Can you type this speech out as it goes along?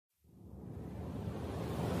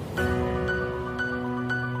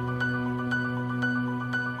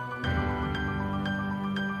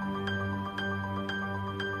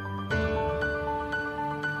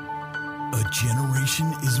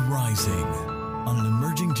nation is rising on an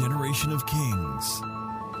emerging generation of kings.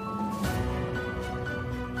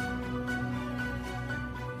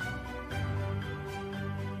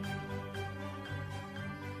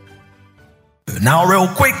 Now, real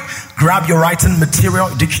quick, grab your writing material,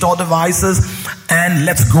 digital devices, and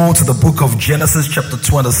let's go to the book of Genesis chapter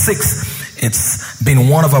 26. It's been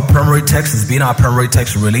one of our primary texts. It's been our primary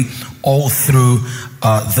text really all through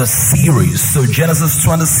the series. So Genesis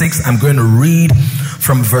 26, I'm going to read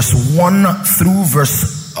from verse 1 through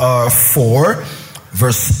verse 4,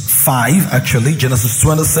 verse 5 actually, Genesis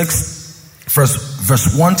 26,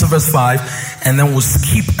 verse 1 to verse 5, and then we'll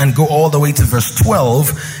skip and go all the way to verse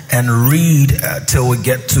 12 and read till we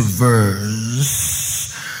get to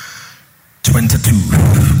verse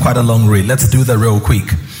 22. Quite a long read. Let's do that real quick.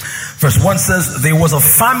 Verse 1 says, there was a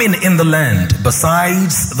famine in the land,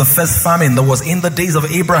 besides the first famine that was in the days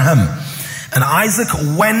of Abraham. And Isaac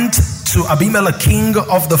went to Abimelech, king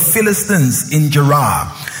of the Philistines, in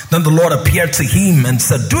Gerar. Then the Lord appeared to him and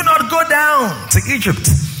said, do not go down to Egypt.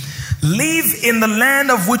 Live in the land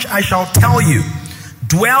of which I shall tell you.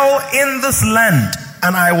 Dwell in this land,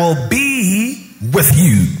 and I will be with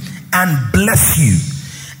you and bless you.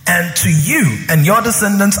 And to you and your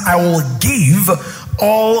descendants I will give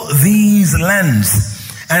all these lands,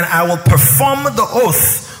 and I will perform the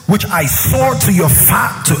oath which I swore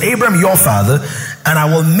to Abraham your father, and I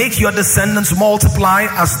will make your descendants multiply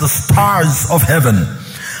as the stars of heaven.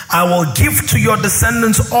 I will give to your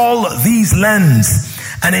descendants all these lands,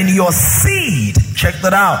 and in your seed, check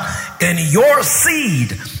that out, in your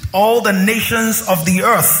seed all the nations of the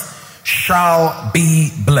earth shall be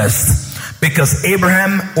blessed, because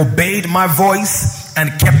Abraham obeyed my voice and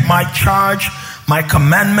kept my charge, my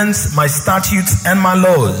commandments, my statutes, and my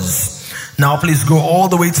laws. Now please go all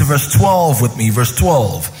the way to verse 12 with me. Verse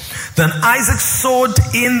 12. Then Isaac sowed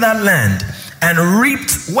in that land and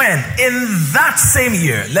reaped when? In that same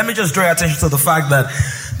year. Let me just draw your attention to the fact that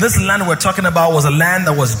this land we're talking about was a land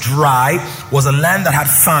that was dry, was a land that had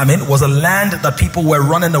famine, was a land that people were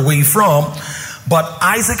running away from. But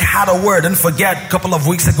Isaac had a word. And forget, a couple of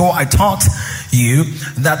weeks ago I taught you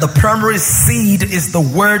that the primary seed is the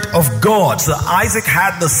word of God. So Isaac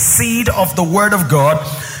had the seed of the word of God,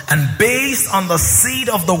 and based on the seed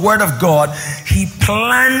of the word of God, he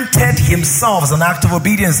planted himself as an act of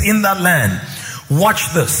obedience in that land.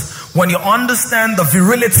 Watch this. When you understand the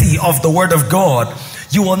virility of the word of God,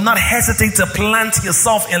 you will not hesitate to plant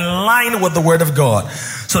yourself in line with the word of God.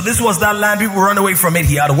 So this was that land. People run away from it.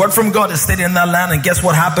 He had a word from God to stay in that land. And guess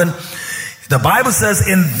what happened? The Bible says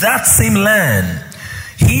in that same land,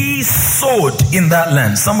 he sowed in that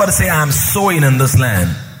land. Somebody say, I'm sowing in this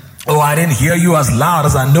land. Oh, I didn't hear you as loud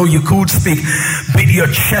as I know you could speak. Beat your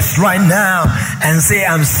chest right now and say,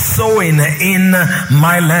 I'm sowing in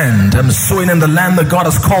my land. I'm sowing in the land that God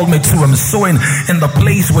has called me to. I'm sowing in the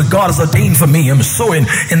place where God has ordained for me. I'm sowing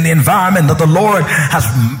in the environment that the Lord has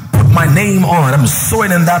put my name on. I'm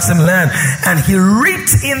sowing in that same land. And he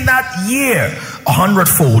reaped in that year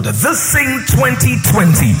 100-fold. This same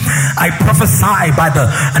 2020, I prophesy by the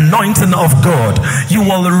anointing of God, you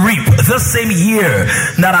will reap. This same year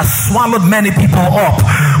that has swallowed many people up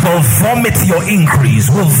will vomit your increase,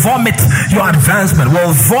 will vomit your advancement,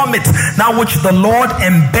 will vomit that which the Lord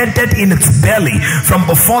embedded in its belly from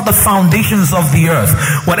before the foundations of the earth.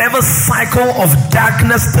 Whatever cycle of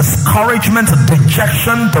darkness, discouragement,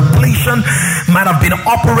 dejection, depletion might have been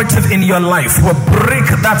operative in your life, will break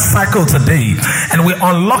that cycle today. And we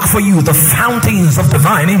unlock for you the fountains of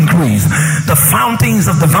divine increase, the fountains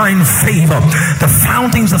of divine favor, the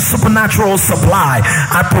fountains of supernatural supply.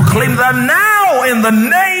 I proclaim that now in the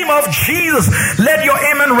name of Jesus. Let your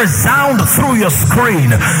amen resound through your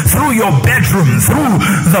screen, through your bedroom, through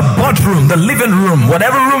the boardroom, the living room,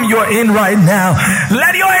 whatever room you're in right now.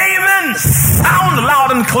 Let your amen sound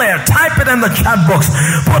loud and clear. Type it in the chat box.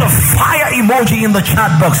 Put a fire emoji in the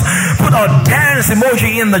chat box. Put a dance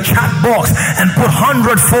emoji in the chat box. And put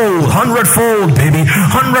 100-fold, baby,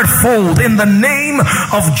 100-fold in the name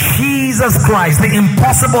of Jesus Christ. The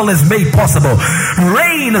impossible is made possible.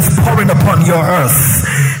 Rain is pouring upon your earth.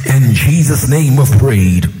 In Jesus' name we've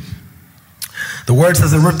prayed. The word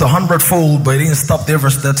says it reaped 100-fold, but it didn't stop there.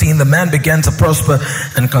 Verse 13, the man began to prosper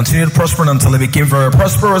and continued prospering until he became very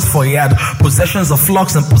prosperous, for he had possessions of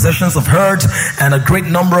flocks and possessions of herds and a great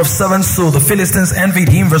number of servants. So the Philistines envied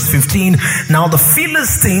him. Verse 15, now the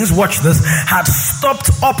Philistines, watch this, had stopped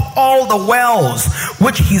up all the wells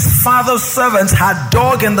which his father's servants had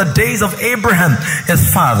dug in the days of Abraham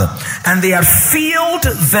his father, and they had filled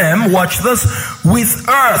them, watch this, with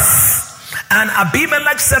earth. And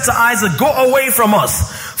Abimelech said to Isaac, go away from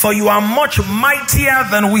us, for you are much mightier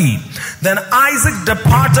than we. Then Isaac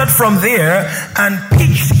departed from there and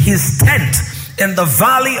pitched his tent in the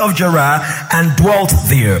valley of Gerar and dwelt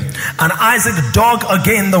there. And Isaac dug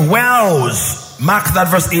again the wells. Mark that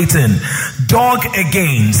verse 18. Dug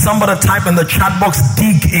again. Somebody type in the chat box,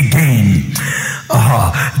 dig again.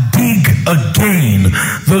 Dig again.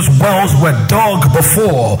 Those wells were dug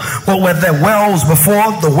before. What were the wells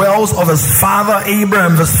before? The wells of his father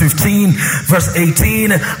Abraham, verse 15. Verse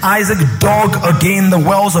 18, Isaac dug again the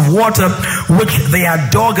wells of water which they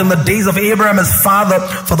had dug in the days of Abraham his father,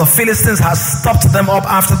 for the Philistines had stopped them up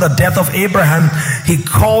after the death of Abraham. He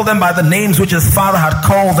called them by the names which his father had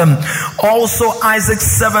called them. Also Isaac's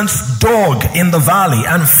servants dug in the valley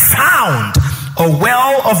and found a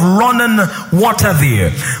well of running water there.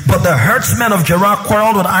 But the herdsmen of Gerar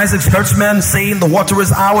quarreled with Isaac's herdsmen, saying, the water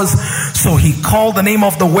is ours. So he called the name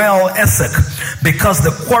of the well Esek, because they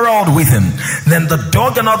quarreled with him. Then they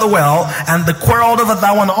dug another well, and they quarreled over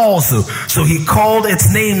that one also. So he called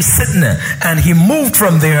its name Sitnah, and he moved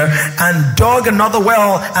from there and dug another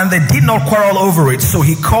well, and they did not quarrel over it. So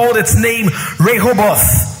he called its name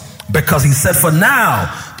Rehoboth, because he said, for now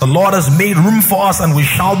the Lord has made room for us, and we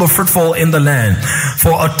shall be fruitful in the land.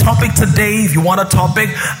 For a topic today, if you want a topic,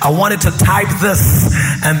 I wanted to type this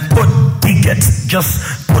and put dig it. Just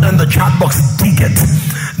put in the chat box, dig it.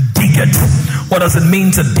 Dig it. What does it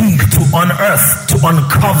mean to dig? To unearth, to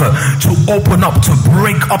uncover, to open up, to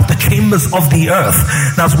break up the chambers of the earth.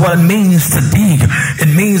 That's what it means to dig.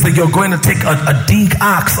 It means that you're going to take a dig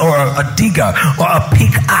axe, or a digger, or a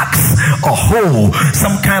pickaxe, a hoe,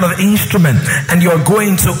 some kind of instrument, and you're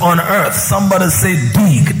going to unearth. Somebody say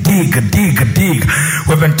dig, dig, dig, dig.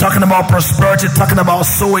 We've been talking about prosperity, talking about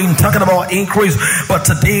sowing, talking about increase, but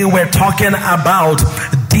today we're talking about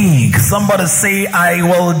dig. Somebody say, I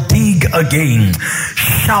will dig again.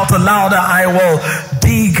 Shout louder, I will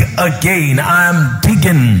dig again. I'm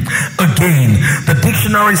digging again. The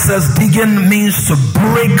dictionary says digging means to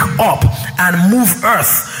break up and move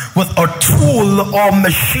earth with a tool or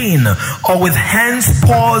machine, or with hands,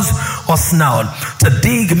 paws, or snout. To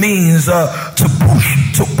dig means to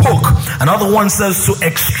push, to poke. Another one says to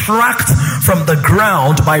extract from the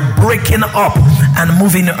ground by breaking up and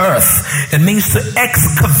moving earth. It means to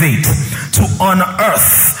excavate, to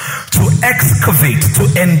unearth, to excavate, to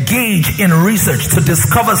engage in research, to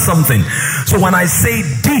discover something. So when I say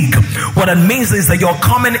dig, what it means is that you're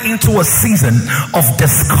coming into a season of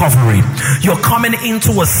discovery. You're coming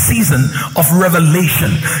into a season of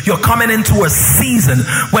revelation. You're coming into a season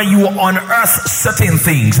where you unearth certain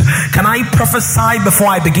things. Can I prophesy before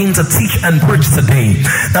I begin to teach and preach today,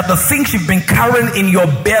 that the things you've been carrying in your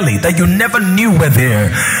belly that you never knew were there,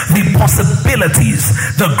 the possibilities,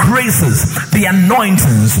 the graces, the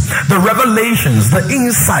anointings, the revelations, the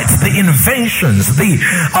insights, the inventions, the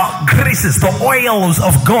graces, the oils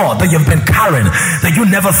of God that you've been carrying, that you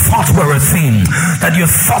never thought were a thing, that you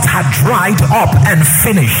thought had dried up and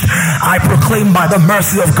finished, I proclaim by the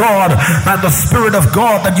mercy of God, by the Spirit of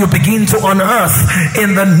God, that you begin to unearth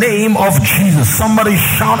in the name of Jesus. Somebody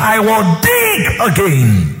shout, I will dig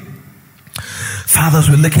again. Father, as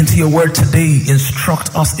we look into your word today,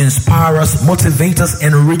 instruct us, inspire us, motivate us,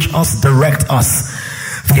 enrich us, direct us.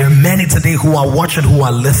 There are many today who are watching, who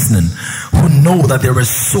are listening, who know that there is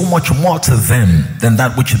so much more to them than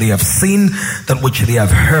that which they have seen, that which they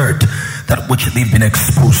have heard, that which they've been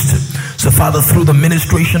exposed to. So Father, through the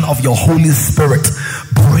ministration of your Holy Spirit,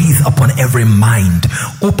 breathe upon every mind,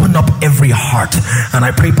 open up every heart. And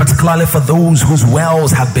I pray particularly for those whose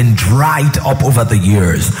wells have been dried up over the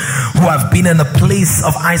years, who have been in a place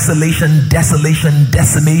of isolation, desolation,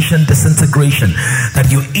 decimation, disintegration, that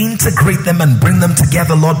you integrate them and bring them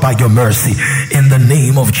together, Lord, by your mercy, in the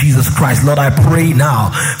name of Jesus Christ. Lord, I pray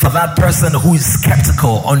now for that person who is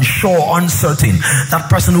skeptical, unsure, uncertain, that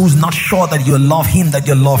person who's not sure that you love him, that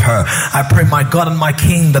you love her. I pray, my God and my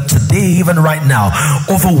King, that today, even right now,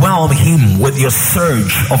 overwhelm him with your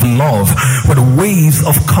surge of love, with waves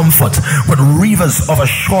of comfort, with rivers of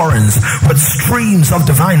assurance, with streams of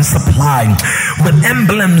divine supply, with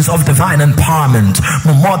emblems of divine empowerment,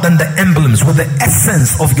 more than the emblems, with the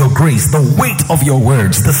essence of your grace, the weight of your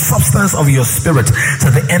words, the substance of your spirit,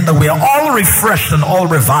 to the end that we are all refreshed and all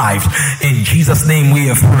revived. In Jesus' name we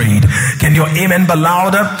have prayed. Can your amen be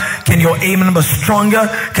louder? Can your amen be stronger?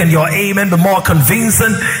 Can your amen be more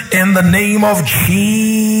convincing? In the name of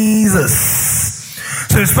Jesus.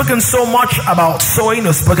 So we've spoken so much about sowing.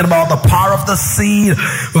 We've spoken about the power of the seed.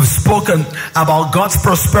 We've spoken about God's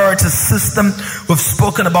prosperity system. We've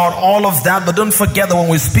spoken about all of that. But don't forget that when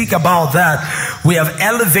we speak about that, We have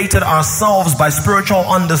elevated ourselves by spiritual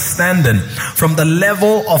understanding from the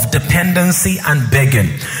level of dependency and begging.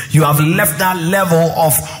 You have left that level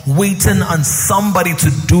of waiting on somebody to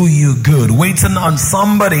do you good, waiting on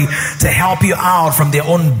somebody to help you out from their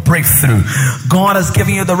own breakthrough. God has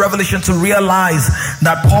given you the revelation to realize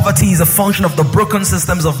that poverty is a function of the broken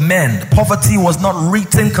systems of men. Poverty was not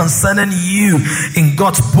written concerning you in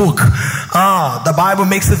God's book. The Bible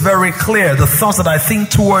makes it very clear. The thoughts that I think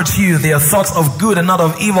towards you, they are thoughts of good and not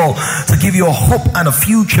of evil, to give you a hope and a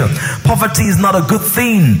future. Poverty is not a good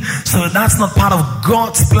thing. So that's not part of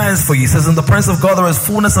God's plans for you. He says, in the presence of God there is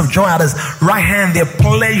fullness of joy, at his right hand there are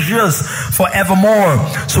pleasures forevermore.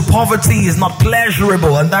 So poverty is not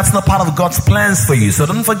pleasurable, and that's not part of God's plans for you. So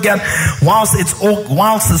don't forget, whilst it's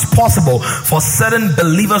possible for certain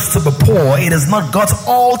believers to be poor, it is not God's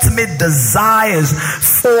ultimate desires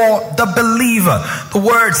for the believer. The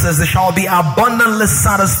word says they shall be abundantly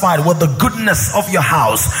satisfied with the goodness of your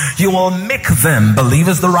house. You will make them,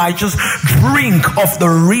 believers the righteous, drink of the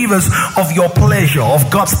rivers of your pleasure, of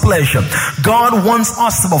God's pleasure. God wants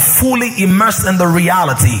us to be fully immersed in the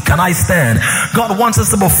reality. Can I stand? God wants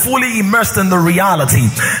us to be fully immersed in the reality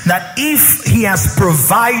that if he has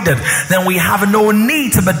provided, then we have no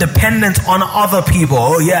need to be dependent on other people.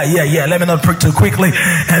 Oh yeah. Let me not preach too quickly.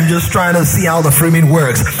 I'm just trying to see how the framing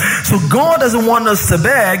works. So God doesn't want us to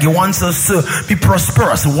beg. He wants us to be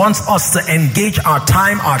prosperous. He wants us to engage our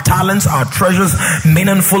time, our talents, our treasures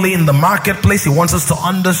meaningfully in the marketplace. He wants us to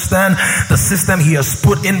understand the system he has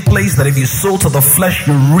put in place, that if you sow to the flesh,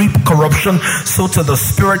 you reap corruption. Sow to the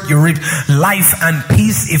spirit, you reap life and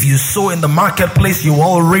peace. If you sow in the marketplace, you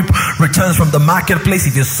will reap returns from the marketplace.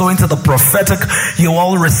 If you sow into the prophetic, you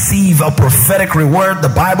will receive a prophetic reward. The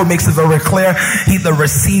Bible makes it very clear. He that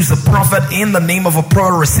receives a prophet in the name of a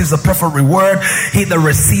prophet receives a prophet reward. He that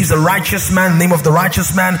receives a righteous man in the name of the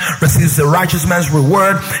righteous man receives the righteous man's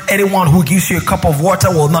reward. Anyone who gives you a cup of water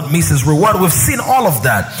will not miss his reward. We've seen all of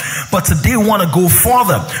that. But today we want to go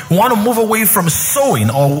further. We want to move away from sowing,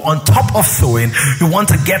 or on top of sowing, we want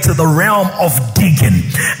to get to the realm of digging.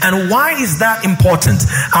 And why is that important?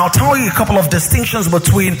 I'll tell you a couple of distinctions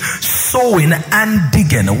between sowing and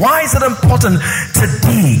digging. Why is it important to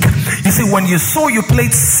dig? You see, when you sow, you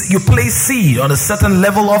place seed on a certain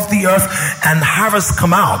level of the earth and harvest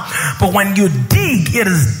come out. But when you dig, it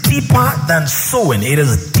is deeper than sowing. It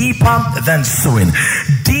is deeper than sowing.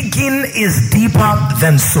 Digging is deeper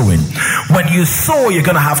than sowing. When you sow, you're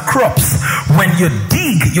going to have crops. When you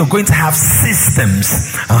dig, you're going to have systems.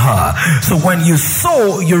 So when you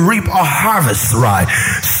sow, you reap a harvest, right?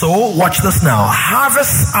 So watch this now.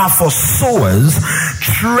 Harvests are for sowers.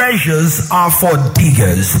 Treasures are for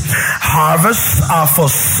diggers. Harvests are for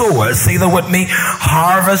sowers. Say that with me.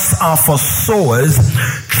 Harvests are for sowers.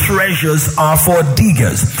 Treasures are for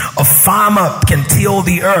diggers. A farmer can till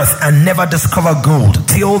the earth and never discover gold.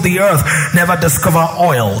 Till the earth, never discover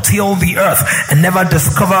oil. Till the earth and never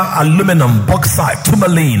discover aluminum, bauxite,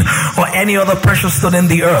 tourmaline, or any other precious stone in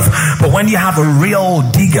the earth. But when you have a real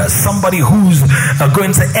digger, somebody who's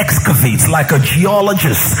going to excavate like a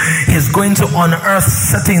geologist, he's going to unearth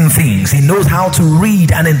certain things. He knows how to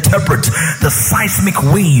read and interpret the seismic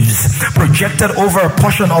waves projected over a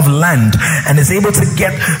portion of land, and is able to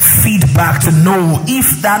get feedback to know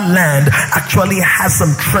if that land actually has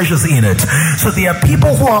some treasures in it. So there are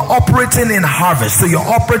people who are operating in harvest. So you're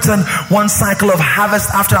operating one cycle of harvest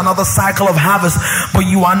after another cycle of harvest, but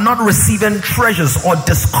you are not receiving treasures or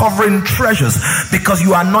discovering treasures because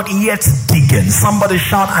you are not yet digging. Somebody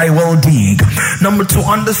shout, I will dig. Number two,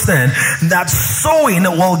 understand that sowing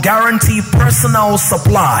will guarantee personal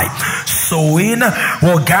supply. Sowing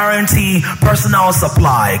will guarantee personal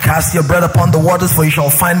supply. Cast your bread upon the waters, for you shall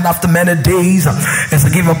find it after many days. It's to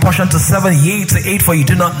give a portion to 7, yea to 8, for you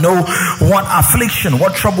do not know what affliction,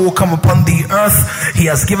 what trouble will come upon the earth. He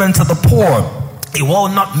has given to the poor. He will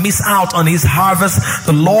not miss out on his harvest.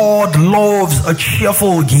 The Lord loves a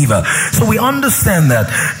cheerful giver. So we understand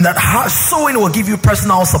that sowing will give you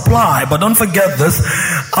personal supply. But don't forget this,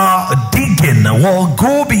 digging will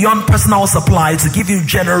go beyond personal supply to give you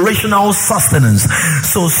generational sustenance.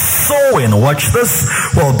 So sowing, watch this,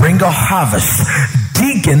 will bring a harvest.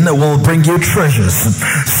 Digging will bring you treasures.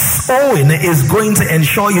 Sowing is going to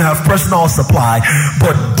ensure you have personal supply,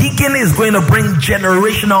 but digging is going to bring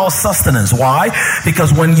generational sustenance. Why?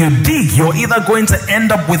 Because when you dig, you're either going to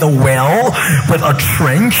end up with a well, with a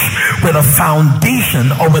trench, with a foundation,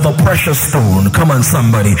 or with a precious stone. Come on,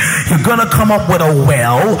 somebody. You're going to come up with a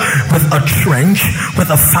well, with a trench, with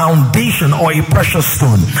a foundation, or a precious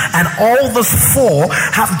stone. And all those four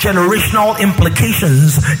have generational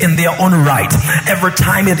implications in their own right. Every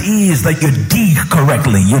whatever time it is that you dig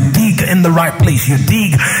correctly, you dig in the right place, you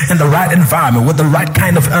dig in the right environment with the right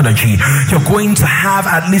kind of energy, you're going to have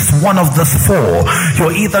at least one of these four.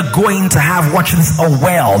 You're either going to have a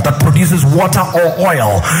well that produces water or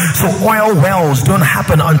oil. So oil wells don't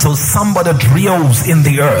happen until somebody drills in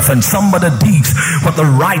the earth and somebody digs with the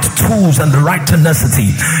right tools and the right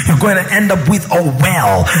tenacity. You're going to end up with a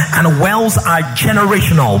well, and wells are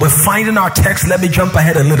generational. We find in our text, let me jump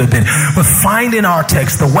ahead a little bit. We find in our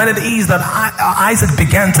text that when it is that Isaac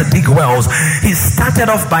began to dig wells, he started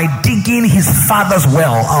off by digging his father's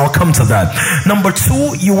well. I'll come to that. Number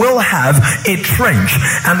two, you will have a trench,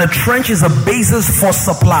 and the trench is a basis for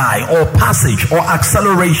supply or passage or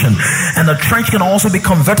acceleration. And the trench can also be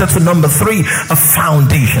converted to number three, a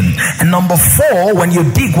foundation. And number four, when you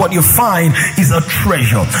dig, what you find is a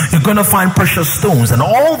treasure. You're going to find precious stones, and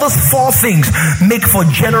all those four things make for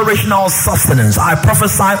generational sustenance. I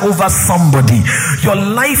prophesy over somebody. Your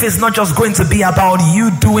life is not just going to be about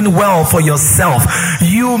you doing well for yourself,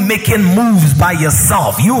 you making moves by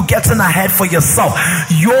yourself, you getting ahead for yourself.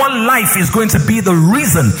 Your life is going to be the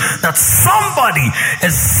reason that somebody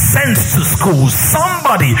is sent to school,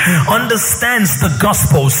 somebody understands the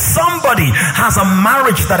gospel, somebody has a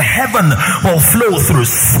marriage that heaven will flow through,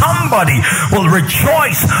 somebody will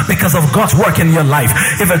rejoice because of God's work in your life.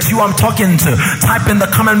 If it's you I'm talking to, type in the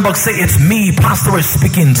comment box, say it's me pastor is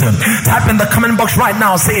speaking to. Type in the comment box right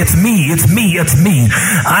now, say it's me, it's me, it's me.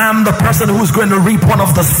 I am the person who's going to reap one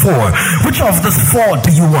of those four. Which of those four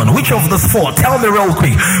do you want? Which of those four? Tell me real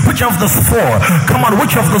quick. Which of those four? Come on,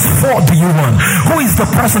 which of those four do you want? Who is the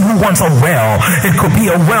person who wants a well? It could be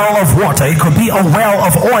a well of water, it could be a well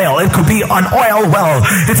of oil, it could be an oil well,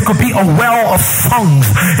 it could be a well of songs,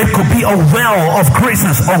 it could be a well of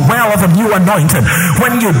graces, a well of a new anointing.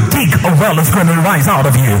 When you dig, a well is going to rise out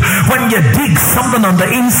of you. When you dig something on the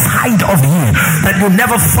inside of you that you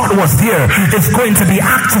never thought was there, it's going to be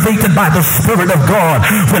activated by the Spirit of God.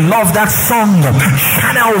 We love that song,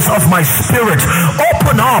 Channels of My Spirit.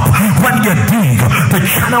 Open up when you dig. The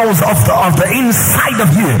channels of the inside of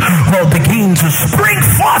you will begin to spring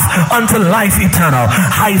forth unto life eternal.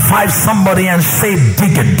 High five somebody and say,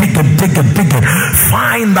 dig it, dig it, dig it, dig it.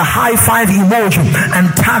 Find the high five emoji and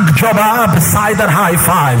tag Joba beside that high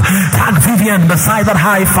five. Tag Vivian beside that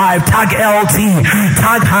high five. Tag LT.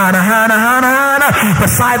 Tag Hannah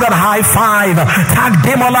beside that high five. Tag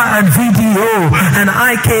Demola and VDO and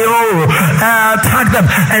IKO. Tag them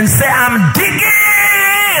and say, I'm digging.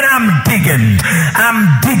 I'm digging. I'm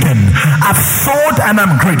digging. I've sowed and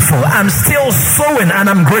I'm grateful. I'm still sowing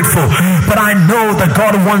and I'm grateful. But I know that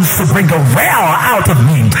God wants to bring a well out of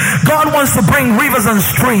me. God wants to bring rivers and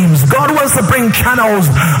streams. God wants to bring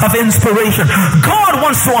channels of inspiration. God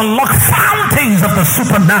wants to unlock fountains of the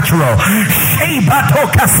supernatural.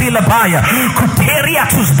 Shebato Kasilabaya,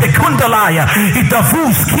 Kuteriatus Bekundalaya,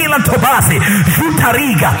 Idavus Kilantobasi,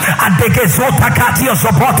 Jutariga, Adegezota Katia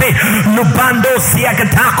Zobote, Lubando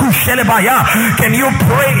Siagataku Shelebaya. Can you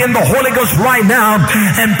pray in the Holy Ghost right now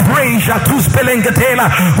and pray Jatus Belengatela,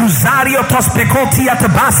 Uzario Tospekoti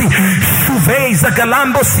Atabasi, Shuveza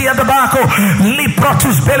Galambo Siadabaco,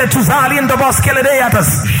 Liprotus Beletuzali and the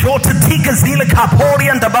Boskeledeatas, Jotatika Zila Kapori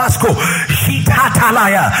and Tabasco,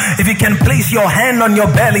 Shitatalaya. If you can place your hand on your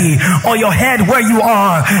belly or your head where you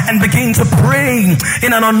are and begin to pray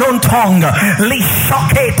in an unknown tongue,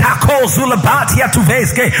 Lishoke Tako Zulabatia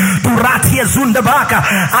Tuveske, Duratia Zundabaka,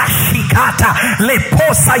 Ashikata,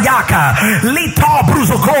 Leposayaka, Lito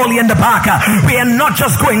Bruzokoli and the Baka. We are not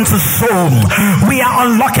just going to sow, we are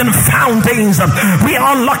unlocking fountains. We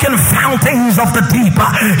are unlocking fountains of the deep.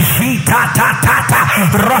 Shita Tata,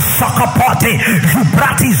 Rosokopote,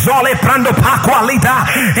 Jubrati Zole Prando Paqualita,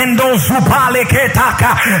 and those Zubale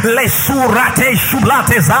Ketaka, Lesurate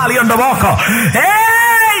Shublate Zali on the Boko.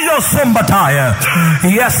 Hey, your Sumbataya.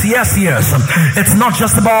 Yes. It's not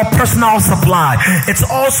just about personal supply, it's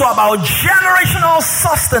also about generational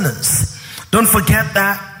sustenance. Don't forget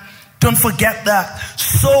that. Don't forget that.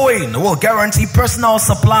 Sowing will guarantee personal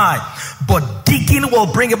supply, but digging will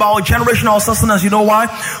bring about generational sustenance. You know why?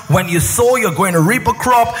 When you sow, you're going to reap a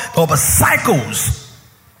crop. There will be cycles.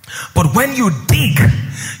 But when you dig,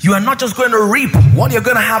 you are not just going to reap. What you're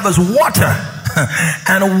going to have is water.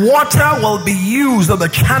 And water will be used, will be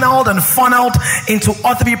channeled and funneled into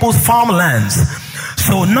other people's farmlands.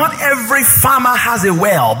 So not every farmer has a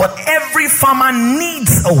well, but every farmer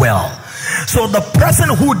needs a well. So the person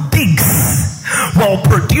who digs will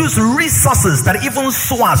produce resources that even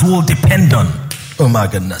sowers will depend on. Oh my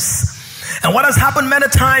goodness. And what has happened many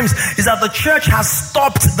times is that the church has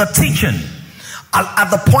stopped the teaching at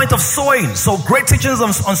the point of sowing. So great teachings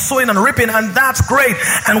on sowing and reaping, and that's great.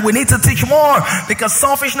 And we need to teach more, because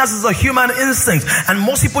selfishness is a human instinct, and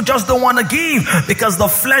most people just don't want to give because the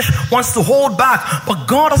flesh wants to hold back. But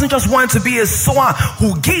God doesn't just want you to be a sower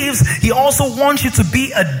who gives, He also wants you to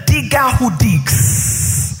be a digger who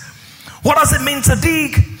digs. What does it mean to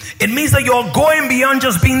dig? It means that you're going beyond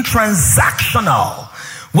just being transactional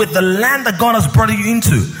with the land that God has brought you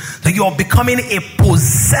into, that you're becoming a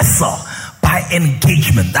possessor by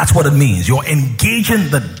engagement. That's what it means. You're engaging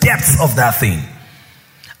the depths of that thing.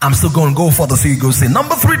 I'm still going to go further so you go say.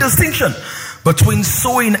 Number 3 distinction between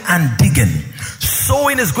sowing and digging.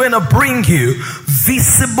 Sowing is going to bring you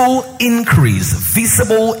visible increase.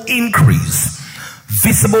 Visible increase.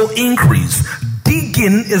 Visible increase.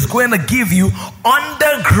 Digging is going to give you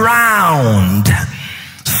underground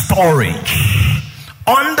storage.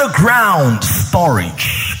 Underground storage.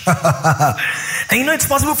 And you know, it's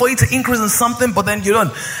possible for you to increase in something, but then you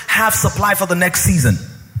don't have supply for the next season.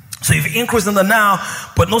 So you've increased in the now,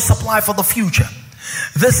 but no supply for the future.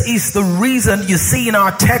 This is the reason you see in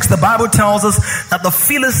our text, the Bible tells us that the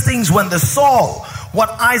Philistines, when they saw what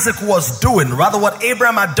Isaac was doing, rather what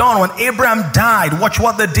Abraham had done, when Abraham died, watch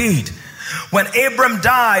what they did. When Abraham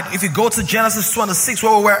died, if you go to Genesis 26,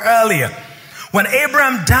 where we were earlier, when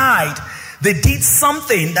Abraham died, they did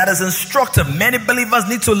something that is instructive. Many believers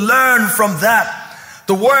need to learn from that.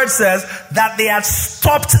 The word says that they had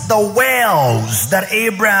stopped the wells that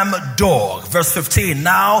Abraham dug. Verse 15.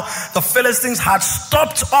 Now the Philistines had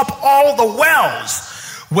stopped up all the wells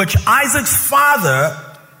which Isaac's father,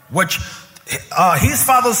 which his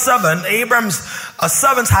father's servant, Abraham's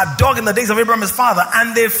servants had dug in the days of Abraham his father,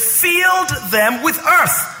 and they filled them with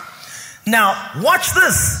earth. Now watch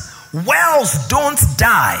this. Wells don't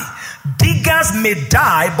die. Diggers may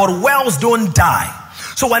die, but wells don't die.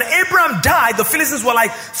 So when Abraham died, the Philistines were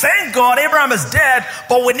like, thank God Abraham is dead,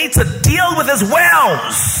 but we need to deal with his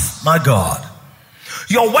wells. My God.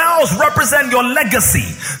 Your wells represent your legacy.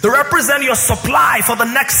 They represent your supply for the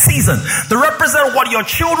next season. They represent what your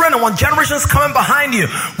children and what generations coming behind you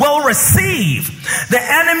will receive. The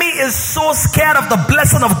enemy is so scared of the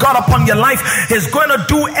blessing of God upon your life, he's going to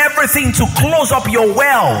do everything to close up your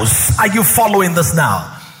wells. Are you following this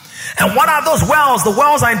now? And what are those wells? The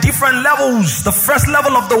wells are in different levels. The first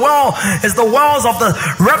level of the well is the wells of the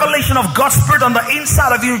revelation of God's Spirit on the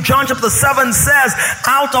inside of you. John chapter 7 says,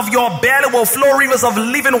 out of your belly will flow rivers of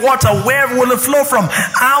living water. Where will it flow from?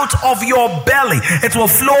 Out of your belly. It will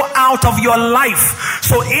flow out of your life.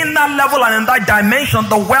 So in that level and in that dimension,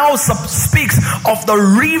 the well speaks of the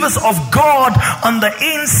rivers of God on the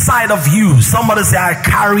inside of you. Somebody say, I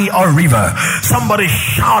carry a river. Somebody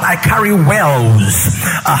shout, I carry wells.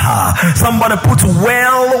 Somebody put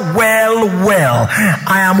well.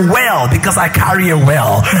 I am well because I carry a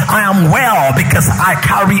well. I am well because I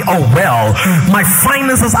carry a well. My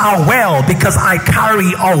finances are well because I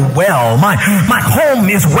carry a well. My home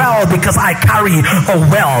is well because I carry a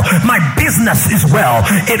well. My business is well.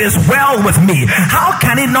 It is well with me. How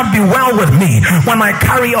can it not be well with me when I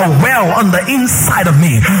carry a well on the inside of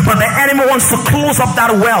me? But the enemy wants to close up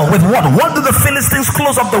that well with what? What did the Philistines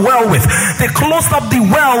close up the well with? They closed up the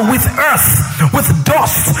well with earth, with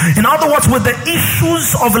dust. In other words, with the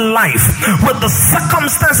issues of life, with the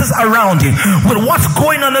circumstances around you, with what's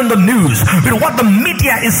going on in the news, with what the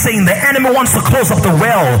media is saying. The enemy wants to close up the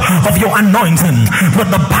well of your anointing with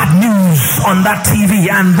the bad news on that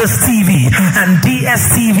TV and this TV and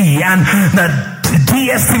DSTV and the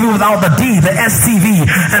DSTV without the D, the STV,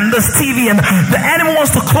 and this TV, and the enemy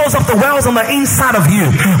wants to close up the wells on the inside of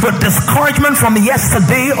you with discouragement from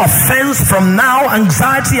yesterday, offense from now,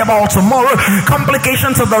 anxiety about tomorrow,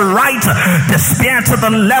 complications to the right, despair to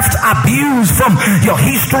the left, abuse from your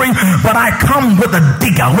history. But I come with a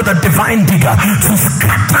digger, with a divine digger, to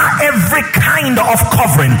scatter every kind of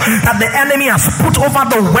covering that the enemy has put over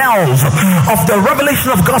the wells of the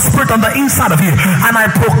revelation of God's Spirit on the inside of you, and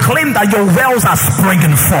I proclaim that your wells are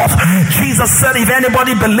springing forth. Jesus said, if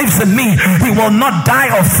anybody believes in me, he will not die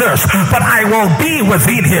of thirst, but I will be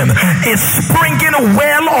within him. A springing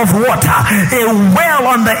well of water, a well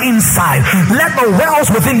on the inside. Let the wells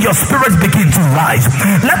within your spirit begin to rise.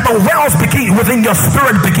 Let the wells within your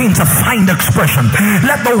spirit begin to find expression.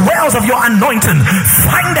 Let the wells of your anointing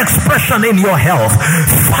find expression in your health,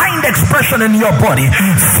 find expression in your body,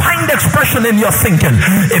 find expression in your thinking.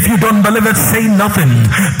 If you don't believe it, say nothing,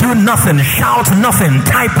 do nothing, shout nothing. nothing,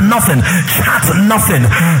 type nothing, chat nothing.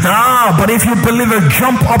 But if you believe it,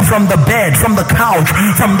 jump up from the bed, from the couch,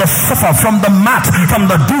 from the sofa, from the mat,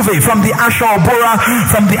 from the duvet, from the Ashobora,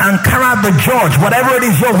 from the Ankara, the George, whatever it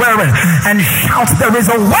is you're wearing, and shout, there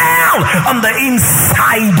is a well on the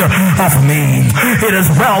inside of me. It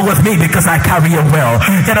is well with me because I carry a well.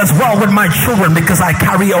 It is well with my children because I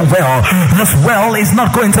carry a well. This well is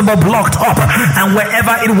not going to be blocked up, and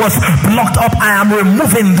wherever it was blocked up, I am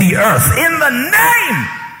removing the earth in the name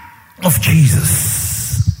of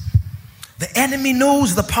Jesus. The enemy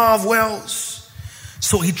knows the power of wells,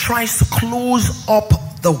 so he tries to close up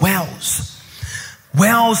the wells.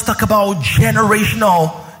 Wells talk about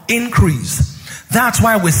generational increase. That's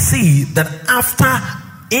why we see that after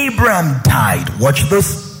Abraham died, watch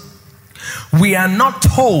this, we are not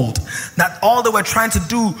told that all they were trying to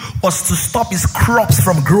do was to stop his crops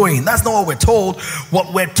from growing. That's not what we're told.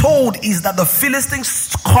 What we're told is that the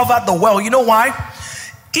Philistines covered the well. You know why?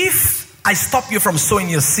 If I stop you from sowing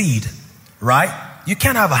your seed, right, you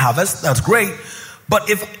can't have a harvest. That's great. But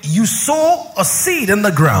if you sow a seed in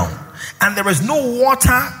the ground and there is no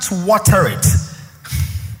water to water it,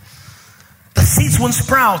 the seeds won't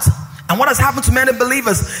sprout. And what has happened to many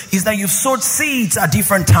believers is that you've sowed seeds at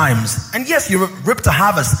different times. And yes, you reaped a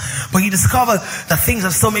harvest, but you discover that things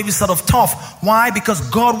are still maybe sort of tough. Why? Because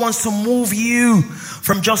God wants to move you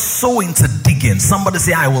from just sowing to digging. Somebody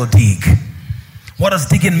say, I will dig. What does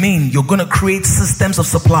digging mean? You're going to create systems of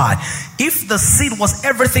supply. If the seed was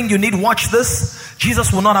everything you need, watch this,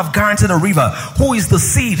 Jesus will not have guaranteed a river. Who is the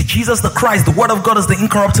seed? Jesus the Christ. The word of God is the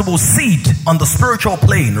incorruptible seed on the spiritual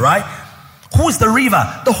plane, right? Who is the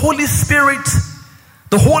river? The Holy Spirit.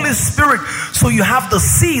 The Holy Spirit. So you have the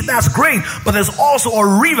seed, that's great, but there's also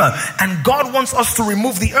a river, and God wants us to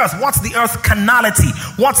remove the earth. What's the earth? Carnality.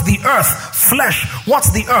 What's the earth? Flesh.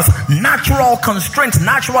 What's the earth? Natural constraints,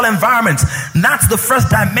 natural environment. That's the first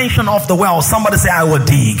dimension of the well. Somebody say, I will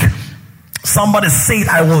dig. Somebody say it,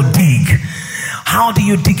 I will dig. How do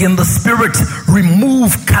you dig in the spirit?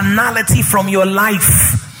 Remove carnality from your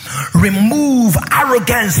life. Remove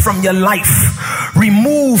arrogance from your life.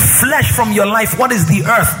 Remove flesh from your life. What is the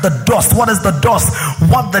earth? The dust. What is the dust?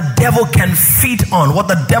 What the devil can feed on. What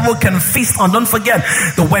the devil can feast on. Don't forget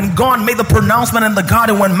that when God made the pronouncement in the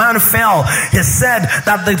garden when man fell, he said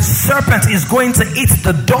that the serpent is going to eat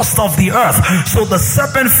the dust of the earth. So the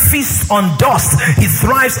serpent feasts on dust. He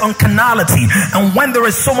thrives on carnality. And when there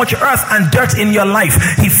is so much earth and dirt in your life,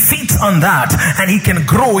 he feeds on that, and he can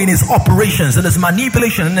grow in his operations, in his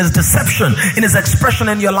manipulation, in his deception, in his expression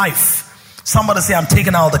in your life. Somebody say, I'm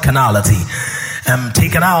taking out the carnality. I'm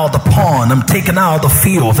taking out the porn. I'm taking out the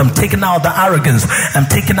filth. I'm taking out the arrogance. I'm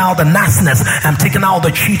taking out the nastiness. I'm taking out the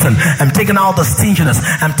cheating. I'm taking out the stinginess.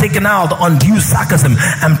 I'm taking out the undue sarcasm.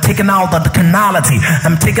 I'm taking out the carnality.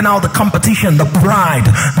 I'm taking out the competition, the pride,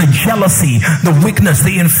 the jealousy, the weakness,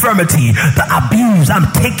 the infirmity, the abuse.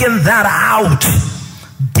 I'm taking that out.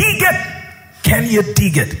 Dig it. Can you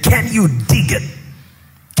dig it? Can you dig it?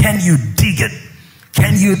 Can you dig it?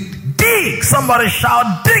 Can you dig? Somebody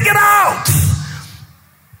shout, dig it out.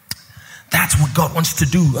 That's what God wants to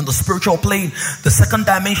do on the spiritual plane. The second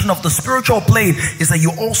dimension of the spiritual plane is that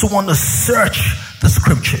you also want to search the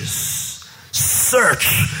scriptures. Search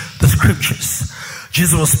the scriptures.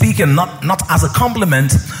 Jesus was speaking not as a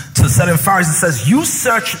compliment to certain Pharisees. He says, you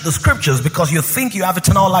search the scriptures because you think you have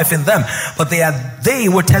eternal life in them, but they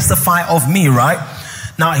will testify of me, right?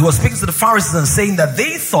 Now, he was speaking to the Pharisees and saying that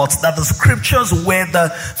they thought that the scriptures were the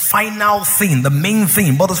final thing, the main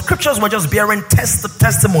thing. But the scriptures were just bearing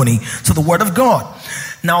testimony to the word of God.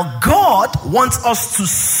 Now, God wants us to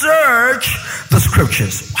search the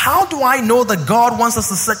scriptures. How do I know that God wants us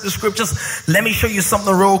to search the scriptures? Let me show you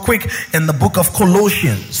something real quick in the book of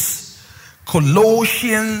Colossians.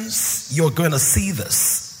 Colossians, you're going to see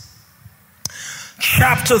this.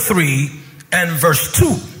 Chapter 3 and verse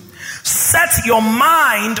 2. Set your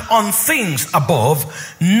mind on things above,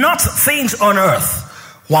 not things on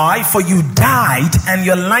earth. Why? For you died and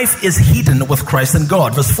your life is hidden with Christ in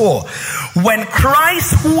God. Verse 4. When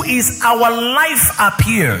Christ, who is our life,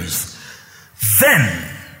 appears, then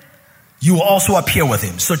you will also appear with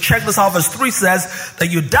him. So check this out. Verse 3 says that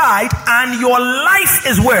you died and your life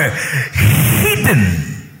is where? Hidden.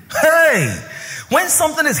 Hey, when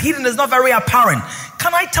something is hidden, it's not very apparent.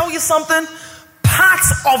 Can I tell you something?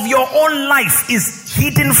 Parts of your own life is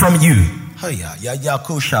hidden from you.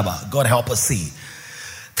 God help us see.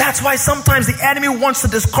 That's why sometimes the enemy wants to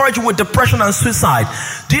discourage you with depression and suicide.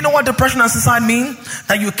 Do you know what depression and suicide mean?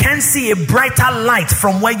 That you can't see a brighter light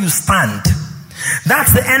from where you stand.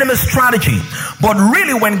 That's the enemy's strategy. But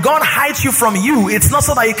really, when God hides you from you, it's not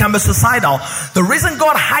so that you can be suicidal. The reason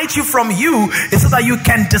God hides you from you is so that you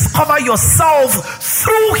can discover yourself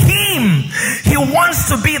through Him. He wants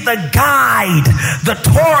to be the guide, the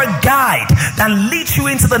tour guide that leads you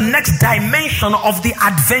into the next dimension of the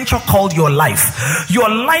adventure called your life. Your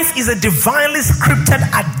life is a divinely scripted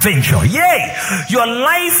adventure. Yay! Your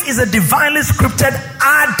life is a divinely scripted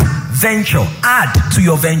adventure. Add to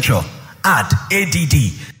your venture. Add.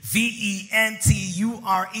 A-D-D. V-E-N-T-U-R-E.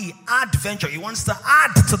 Adventure. He wants to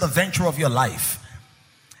add to the venture of your life.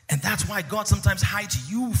 And that's why God sometimes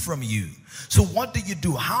hides you from you. So what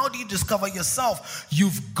do? How do you discover yourself?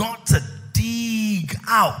 You've got to dig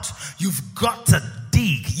out. You've got to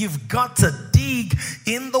dig. You've got to dig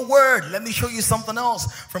in the Word. Let me show you something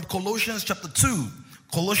else from Colossians chapter 2.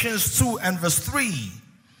 Colossians 2 and verse 3.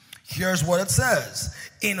 Here's what it says.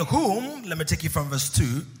 In whom, let me take you from verse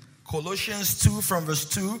 2. Colossians 2 from verse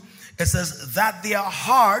 2. It says, that their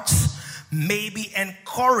hearts may be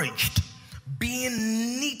encouraged,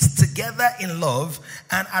 being knit together in love,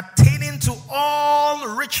 and attaining to all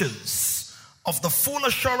riches of the full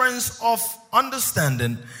assurance of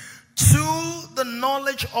understanding, to the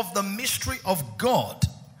knowledge of the mystery of God,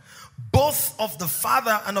 both of the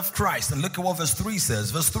Father and of Christ. And look at what verse 3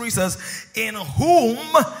 says. Verse 3 says, in whom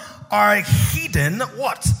are hidden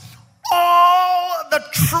what? All the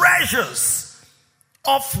treasures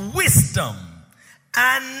of wisdom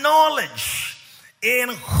and knowledge. In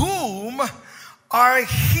whom are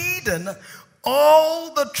hidden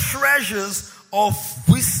all the treasures of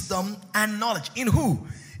wisdom and knowledge. In who?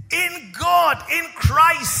 In God, in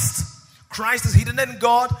Christ. Christ is hidden in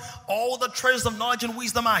God. All the treasures of knowledge and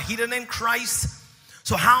wisdom are hidden in Christ.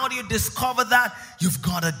 So how do you discover that? You've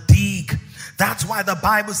got to dig. That's why the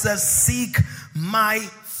Bible says, seek my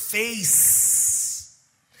face.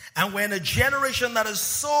 And we're in a generation that is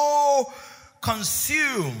so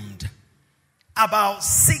consumed about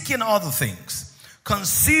seeking other things,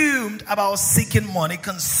 consumed about seeking money,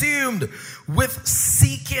 consumed with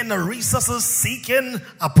seeking resources, seeking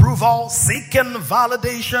approval, seeking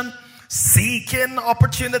validation, seeking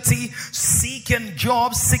opportunity, seeking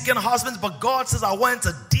jobs, seeking husbands. But God says, I want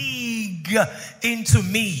to dig into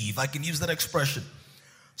me, if I can use that expression.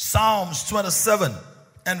 Psalms 27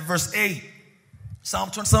 and verse 8.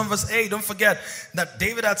 Psalm 27 verse 8, don't forget that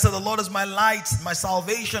David had said, the Lord is my light, my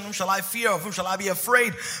salvation, whom shall I fear, of whom shall I be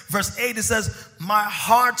afraid? Verse 8, it says, my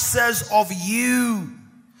heart says of you,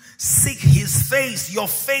 seek his face, your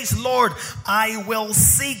face, Lord, I will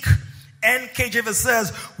seek. NKJV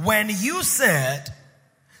says, when you said,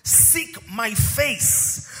 seek my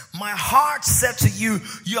face, my heart said to you,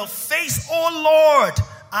 your face, O Lord,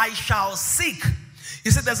 I shall seek.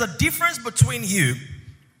 You see, there's a difference between you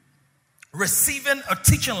receiving a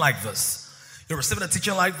teaching like this. You're receiving a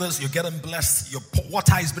teaching like this, you're getting blessed, your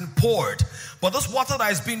water has been poured. But this water that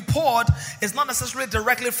has been poured is not necessarily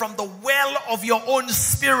directly from the well of your own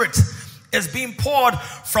spirit. It's being poured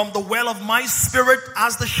from the well of my spirit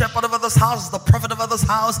as the shepherd over this house, as the prophet over this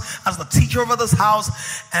house, as the teacher over this house,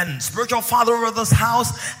 and spiritual father over this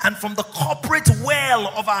house, and from the corporate well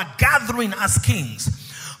of our gathering as kings.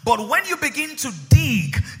 But when you begin to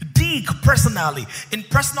dig personally, in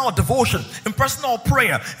personal devotion, in personal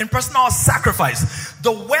prayer, in personal sacrifice,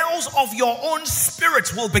 the wells of your own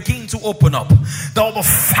spirit will begin to open up. There will be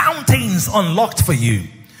fountains unlocked for you.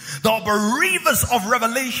 There will be rivers of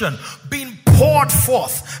revelation being poured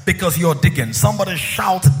forth because you're digging. Somebody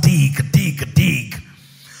shout, dig, dig, dig.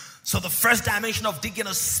 So the first dimension of digging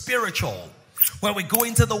is spiritual, where we go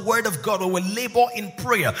into the Word of God, where we labor in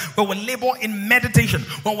prayer, where we labor in meditation,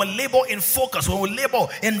 where we labor in focus, where we labor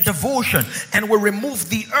in devotion, and we remove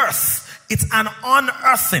the earth. It's an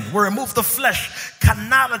unearthing. We remove the flesh,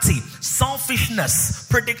 carnality, selfishness,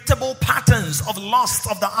 predictable patterns of lust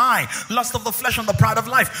of the eye, lust of the flesh, and the pride of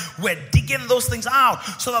life. We're digging those things out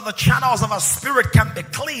so that the channels of our spirit can be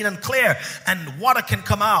clean and clear and water can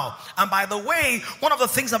come out. And by the way, one of the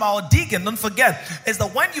things about digging, don't forget, is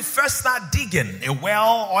that when you first start digging, a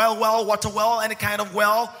well, oil well, water well, any kind of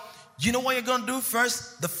well, you know what you're going to do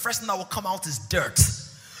first? The first thing that will come out is dirt.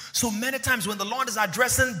 So many times when the Lord is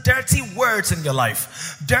addressing dirty words in your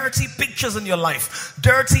life, dirty pictures in your life,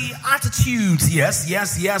 dirty attitudes,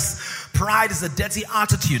 yes. Pride is a dirty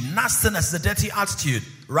attitude. Nastiness is a dirty attitude,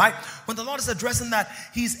 right? When the Lord is addressing that,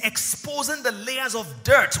 He's exposing the layers of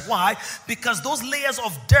dirt. Why? Because those layers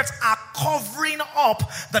of dirt are covering up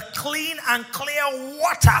the clean and clear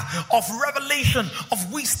water of revelation,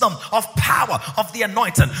 of wisdom, of power, of the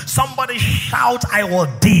anointing. Somebody shout, I will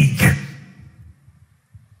dig.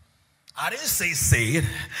 I didn't say it.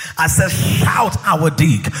 I said shout, I will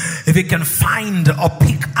dig. If you can find a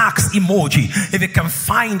pickaxe emoji, if you can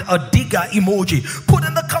find a digger emoji, put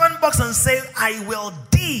in the comment box and say, I will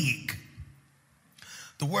dig.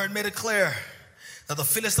 The word made it clear that the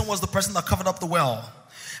Philistine was the person that covered up the well.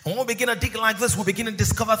 And when we begin to dig like this, we begin to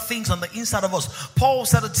discover things on the inside of us. Paul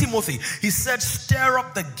said to Timothy, he said, stir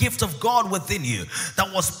up the gift of God within you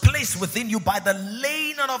that was placed within you by the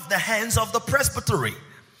laying on of the hands of the presbytery.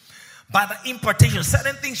 By the impartation,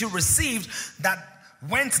 certain things you received that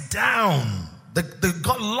went down,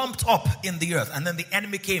 got lumped up in the earth, and then the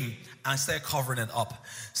enemy came and started covering it up,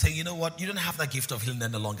 saying, you know what, you don't have that gift of healing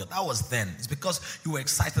any longer. That was then. It's because you were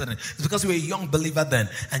excited then. It's because you were a young believer then,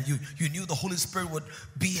 and you knew the Holy Spirit would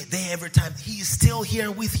be there every time. He is still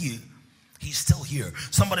here with you. He's still here.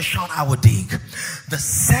 Somebody shout, I will dig. The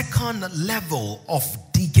second level of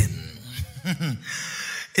digging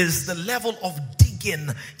is the level of digging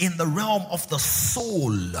in the realm of the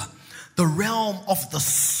soul. The realm of the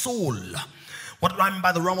soul. What do I mean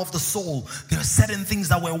by the realm of the soul? There are certain things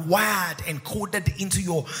that were wired and coded into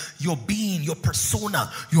your being, your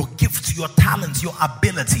persona, your gifts, your talents, your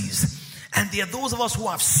abilities. And there are those of us who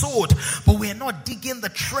have sowed, but we are not digging the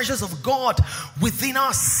treasures of God within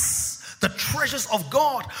us. The treasures of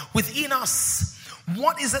God within us.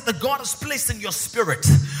 What is it that God has placed in your spirit?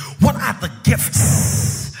 What are the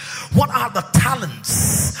gifts? What are the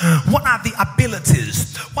talents? What are the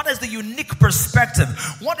abilities? What is the unique perspective?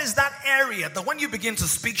 What is that area that when you begin to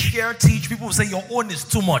speak, share, teach, people will say your own is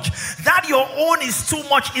too much? That your own is too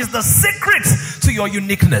much is the secret to your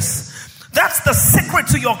uniqueness. That's the secret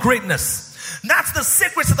to your greatness. That's the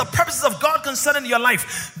secret to the purposes of God concerning your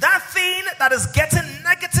life. That thing that is getting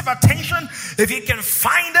negative attention, if you can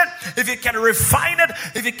find it, if you can refine it,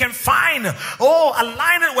 if you can find,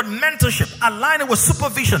 align it with mentorship, align it with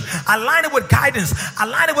supervision, align it with guidance,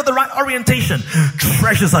 align it with the right orientation,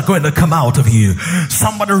 treasures are going to come out of you.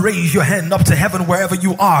 Somebody raise your hand up to heaven wherever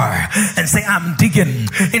you are and say, I'm digging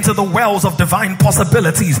into the wells of divine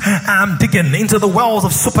possibilities. I'm digging into the wells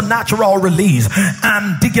of supernatural release.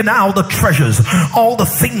 I'm digging out the treasures, all the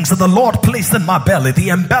things that the Lord placed in my belly, the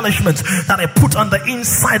embellishments that I put on the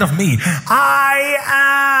inside of me. I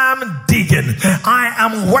am digging. I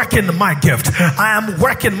am working my gift. I am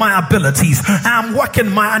working my abilities. I am working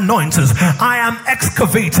my anointings. I am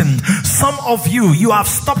excavating. Some of you have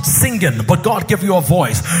stopped singing, but God gave you a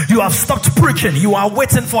voice. You have stopped preaching. You are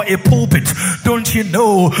waiting for a pulpit. Don't you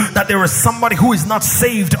know that there is somebody who is not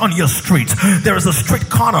saved on your street? There is a street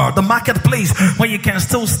corner, the marketplace, where you can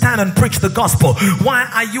still stand and preach the gospel. Why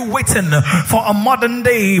are you waiting for a modern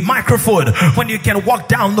day microphone when you can walk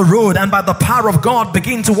down the road and by the power of God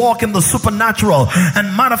begin to walk in the supernatural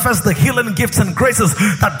and manifest the healing gifts and graces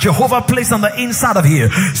that Jehovah placed on the inside of you?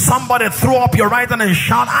 Somebody throw up your right hand and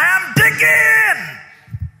shout, I am digging.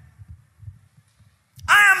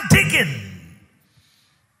 I am digging.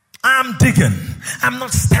 I'm digging. I'm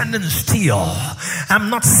not standing still.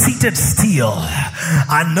 I'm not seated still.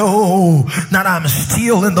 I know that I'm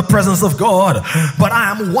still in the presence of God, but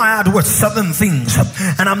I am wired with certain things,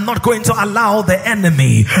 and I'm not going to allow the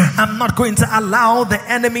enemy. I'm not going to allow the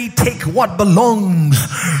enemy take what belongs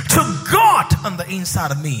to God on the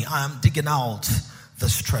inside of me. I am digging out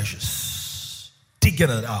those treasures.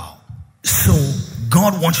 Digging it out. So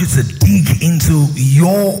God wants you to dig into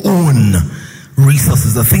your own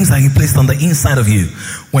resources, the things that He placed on the inside of you.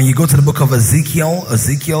 When you go to the book of Ezekiel,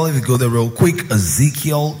 if you go there real quick,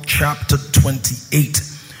 Ezekiel chapter 28,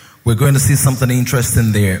 we're going to see something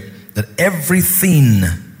interesting there. That everything,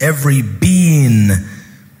 every being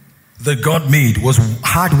that God made was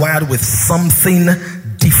hardwired with something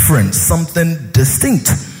different, something distinct.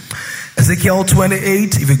 Ezekiel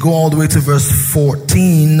 28, if you go all the way to verse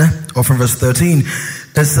 14, or from verse 13,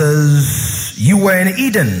 it says, you were in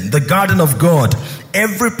Eden, the garden of God.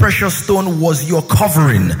 Every precious stone was your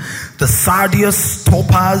covering. The sardius,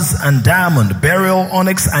 topaz, and diamond, beryl,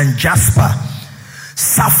 onyx, and jasper.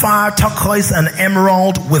 Sapphire, turquoise, and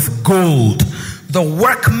emerald with gold. The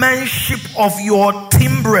workmanship of your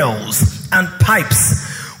timbrels and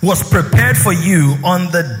pipes was prepared for you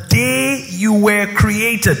on the day you were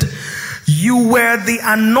created. You were the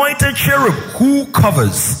anointed cherub who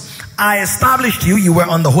covers. I established you. You were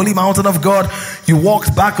on the holy mountain of God. You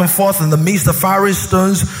walked back and forth in the midst of fiery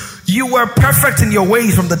stones. You were perfect in your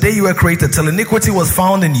ways from the day you were created till iniquity was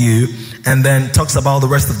found in you. And then talks about the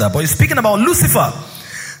rest of that. But he's speaking about Lucifer.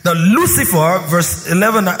 Now Lucifer, verse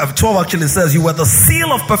 11 of 12 actually says, you were the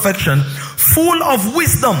seal of perfection, full of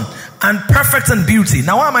wisdom and perfect in beauty.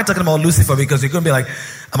 Now why am I talking about Lucifer? Because you're going to be like,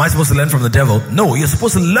 am I supposed to learn from the devil? No, you're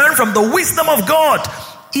supposed to learn from the wisdom of God.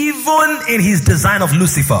 Even in his design of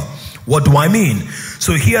Lucifer, What do I mean?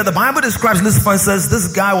 So here the Bible describes Lucifer and says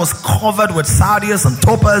this guy was covered with sardius and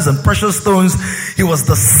topaz and precious stones. He was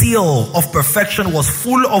the seal of perfection, was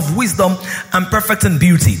full of wisdom and perfect in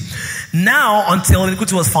beauty. Now, until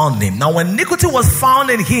iniquity was found in him. Now, when iniquity was found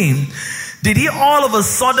in him, did he all of a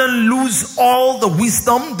sudden lose all the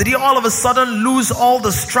wisdom? Did he all of a sudden lose all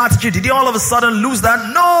the strategy? Did he all of a sudden lose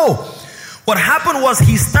that? No. What happened was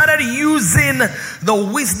he started using the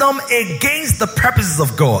wisdom against the purposes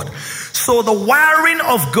of God. So the wiring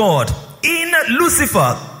of God in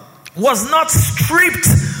Lucifer was not stripped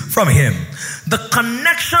from him. The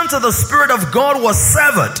connection to the Spirit of God was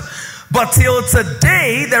severed. But till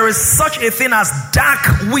today, there is such a thing as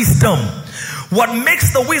dark wisdom. What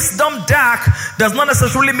makes the wisdom dark does not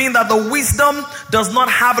necessarily mean that the wisdom does not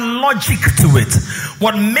have logic to it.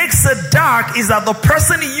 What makes it dark is that the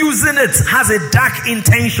person using it has a dark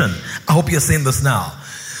intention. I hope you're seeing this now.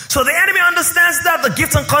 So the enemy understands that the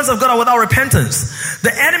gifts and callings of God are without repentance.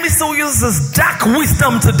 The enemy still uses dark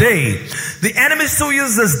wisdom today. The enemy still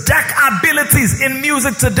uses dark abilities in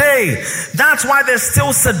music today. That's why there's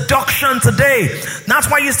still seduction today.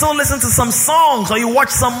 That's why you still listen to some songs, or you watch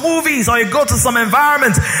some movies, or you go to some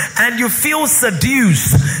environments and you feel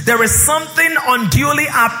seduced. There is something unduly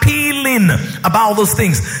appealing about those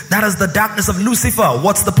things. That is the darkness of Lucifer.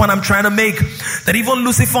 What's the point I'm trying to make? That even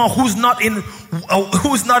Lucifer, who's not in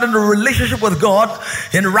a relationship with God,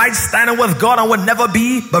 in right standing with God, and would never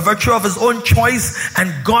be by virtue of his own choice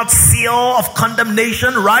and God's seal of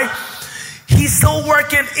condemnation, right? He's still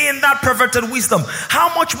working in that perverted wisdom.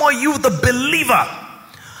 How much more you, the believer?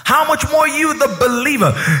 How much more you, the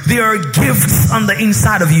believer? There are gifts on the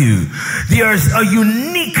inside of you. There's a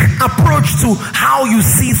unique approach to how you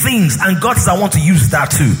see things, and God says, I want to use that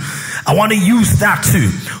too. I want to use that too.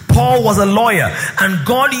 Paul was a lawyer, and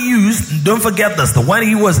God used, don't forget this, that when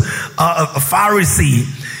he was a Pharisee,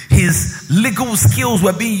 his legal skills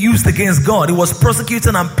were being used against God. He was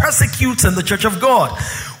persecuting the church of God.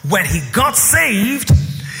 When he got saved,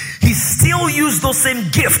 he still used those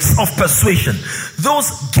same gifts of persuasion,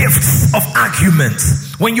 those gifts of argument.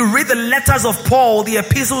 When you read the letters of Paul, the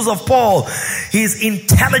epistles of Paul, he's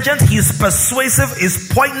intelligent, he's persuasive,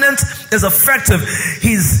 he's poignant, he's effective.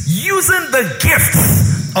 He's using the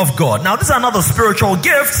gifts of God. Now, these are not the spiritual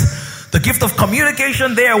gifts. The gift of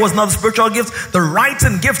communication there was not a spiritual gift. The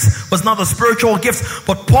writing gift was not a spiritual gift.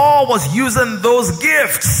 But Paul was using those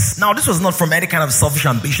gifts. Now, this was not from any kind of selfish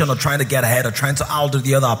ambition or trying to get ahead or trying to outdo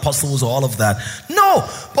the other apostles or all of that. No,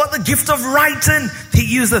 but the gift of writing,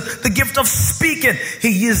 he used it. The gift of speaking, he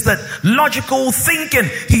used it. Logical thinking,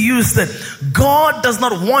 he used it. God does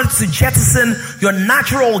not want to jettison your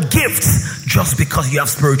natural gifts just because you have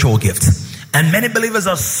spiritual gifts. And many believers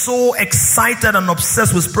are so excited and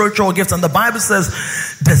obsessed with spiritual gifts. And the Bible says,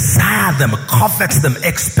 desire them, covet them,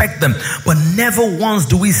 expect them. But never once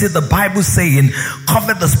do we see the Bible saying,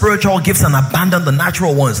 covet the spiritual gifts and abandon the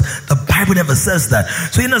natural ones. The Bible never says that.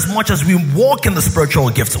 So in as much as we walk in the spiritual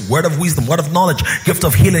gifts, word of wisdom, word of knowledge, gift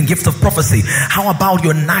of healing, gift of prophecy, how about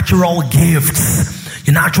your natural gifts?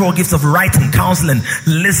 Your natural gifts of writing, counseling,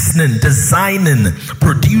 listening, designing,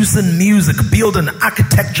 producing music, building,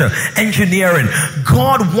 architecture, engineering.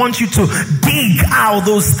 God wants you to dig out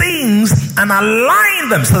those things and align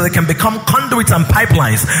them so they can become conduits and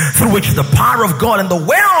pipelines through which the power of God and the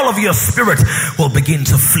well of your spirit will begin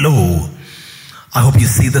to flow. I hope you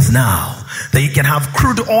see this now. That you can have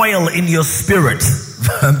crude oil in your spirit.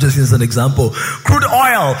 I'm just using an example. Crude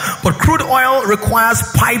oil. But crude oil requires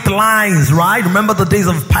pipelines, right? Remember the days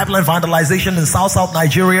of pipeline vandalization in South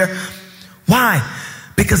Nigeria? Why?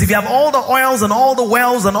 Because if you have all the oils and all the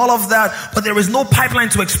wells and all of that, but there is no pipeline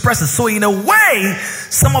to express it. So in a way,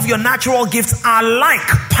 some of your natural gifts are like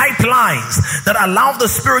pipelines that allow the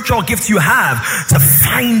spiritual gifts you have to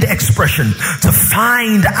find expression, to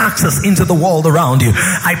find access into the world around you.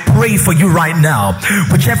 I pray for you right now.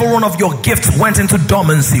 Whichever one of your gifts went into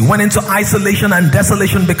dormancy, went into isolation and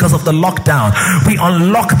desolation because of the lockdown, we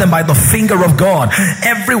unlock them by the finger of God.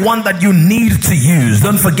 Everyone that you need to use.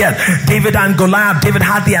 Don't forget, David and Goliath. David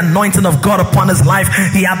had the anointing of God upon his life.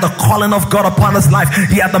 He had the calling of God upon his life.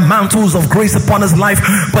 He had the mantles of grace upon his life.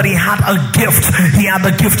 But he had a gift. He had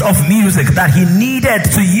the gift of music that he needed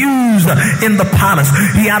to use in the palace.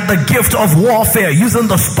 He had the gift of warfare, using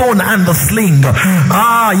the stone and the sling.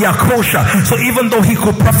 Yakosha. So even though he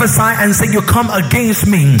could prophesy and say, you come against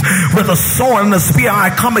me with a sword and a spear, I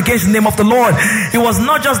come against the name of the Lord. It was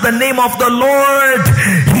not just the name of the Lord.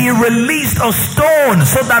 He released a stone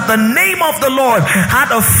so that the name of the Lord had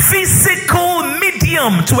a physical mediator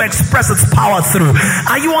medium to express its power through.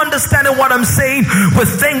 Are you understanding what I'm saying? We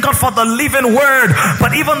thank God for the living word,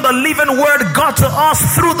 but even the living word got to us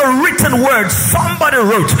through the written word somebody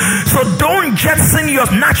wrote. So don't jettison your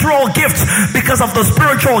natural gifts because of the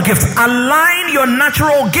spiritual gift. Align your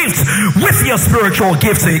natural gift with your spiritual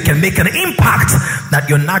gift so you can make an impact that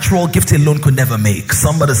your natural gift alone could never make.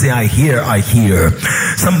 Somebody say, I hear.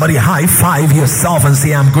 Somebody high five yourself and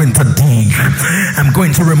say, I'm going to dig. I'm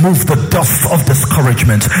going to remove the dust of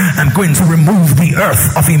discouragement. I'm going to remove the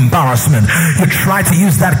earth of embarrassment. You tried to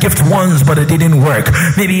use that gift once, but it didn't work.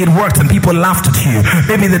 Maybe it worked and people laughed at you.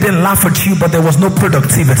 Maybe they didn't laugh at you, but there was no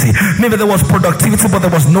productivity. Maybe there was productivity, but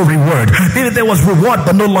there was no reward. Maybe there was reward,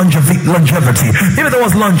 but no longevity. Maybe there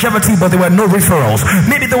was longevity, but there were no referrals.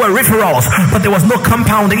 Maybe there were referrals, but there was no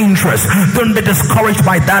compound interest. Don't be discouraged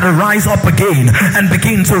by that. Rise up again and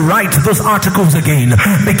begin to write those articles again.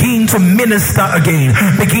 Begin to minister again.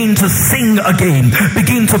 Begin to sing again.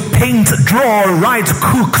 Begin to paint, draw, write,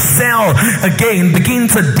 cook, sell again. Begin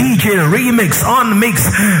to DJ, remix, unmix.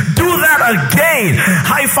 Do that again.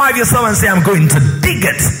 High five yourself and say, I'm going to dig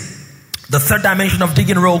it. The third dimension of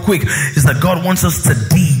digging, real quick, is that God wants us to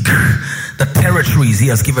dig the territories He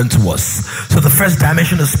has given to us. So the first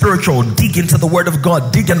dimension is spiritual. Dig into the Word of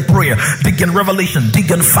God. Dig in prayer. Dig in revelation. Dig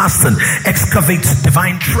in fasting. Excavate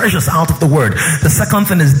divine treasures out of the Word. The second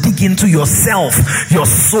thing is dig into yourself, your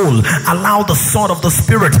soul. Allow the sword of the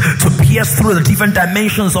Spirit to pierce through the different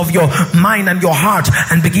dimensions of your mind and your heart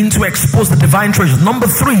and begin to expose the divine treasures. Number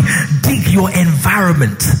 3, dig your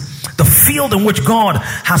environment. The field in which God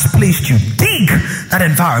has placed you. Dig that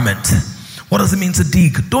environment. What does it mean to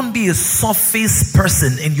dig? Don't be a surface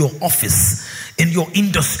person in your office, in your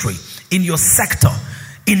industry, in your sector,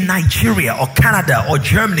 in Nigeria or Canada or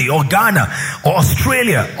Germany or Ghana or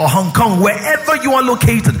Australia or Hong Kong, wherever you are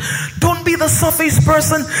located. Don't be the surface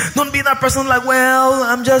person. Don't be that person like, well,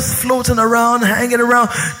 I'm just floating around, hanging around.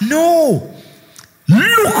 No.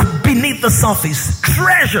 Look beneath the surface.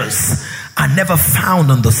 Treasures are never found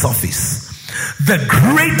on the surface. The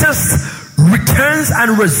greatest returns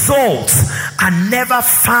and results are never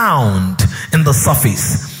found in the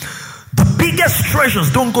surface. The biggest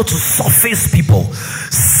treasures don't go to surface people.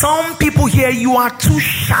 Some people here, you are too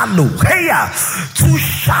shallow. Too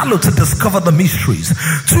shallow to discover the mysteries.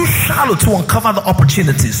 Too shallow to uncover the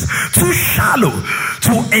opportunities. Too shallow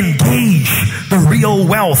to engage the real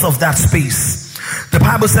wealth of that space. The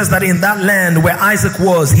Bible says that in that land where Isaac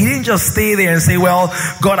was, he didn't just stay there and say, well,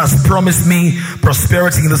 God has promised me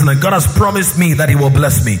prosperity in this land. God has promised me that He will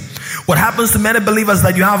bless me. What happens to many believers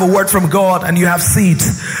that you have a word from God and you have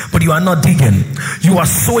seeds, but you are not digging. You are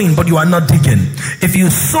sowing, but you are not digging. If you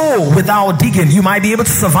sow without digging, you might be able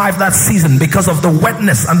to survive that season because of the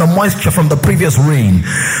wetness and the moisture from the previous rain.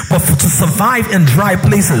 But to survive in dry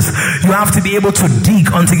places, you have to be able to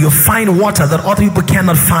dig until you find water that other people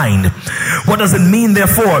cannot find. What does it mean,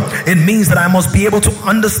 therefore? It means that I must be able to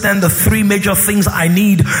understand the 3 major things I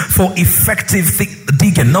need for effective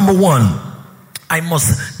digging. Number 1, I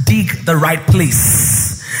must dig the right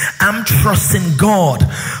place. I'm trusting God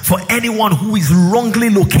for anyone who is wrongly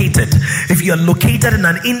located. If you are located in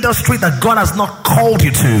an industry that God has not called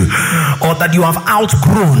you to, or that you have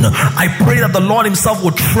outgrown, I pray that the Lord Himself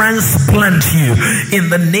will transplant you in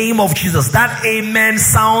the name of Jesus. That amen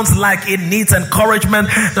sounds like it needs encouragement,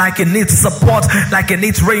 like it needs support, like it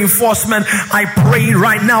needs reinforcement. I pray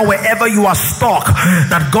right now, wherever you are stuck,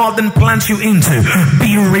 that God then plants you into,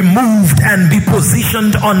 be removed and be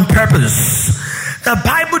positioned on purpose. The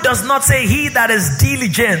Bible does not say he that is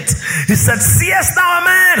diligent. He said, seest thou a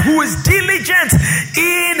man who is diligent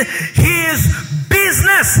in his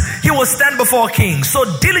business, he will stand before kings. So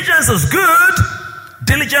diligence is good.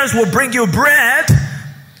 Diligence will bring you bread.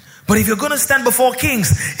 But if you're going to stand before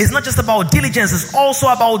kings, it's not just about diligence, it's also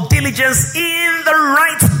about diligence in the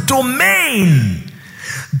right domain.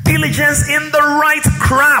 Diligence in the right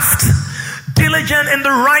craft. Diligent in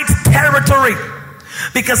the right territory.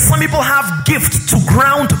 Because some people have gift to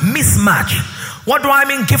ground mismatch. What do I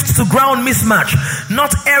mean gift to ground mismatch?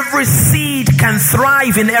 Not every seed can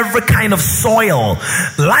thrive in every kind of soil.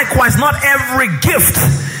 Likewise, not every gift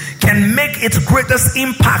can make its greatest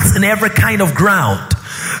impact in every kind of ground.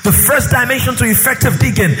 The first dimension to effective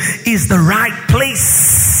digging is the right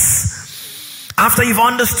place. After you've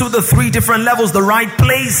understood the 3 different levels, the right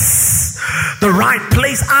place. The right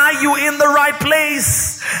place. Are you in the right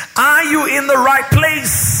place? Are you in the right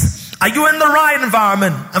place? Are you in the right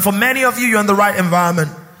environment? And for many of you, you're in the right environment.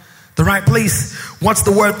 The right place. What's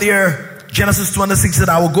the word there? Genesis 26 said,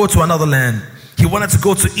 I will go to another land. He wanted to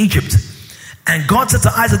go to Egypt. And God said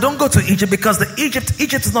to Isaac, don't go to Egypt, because Egypt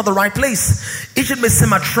is not the right place. Egypt may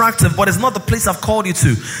seem attractive, but it's not the place I've called you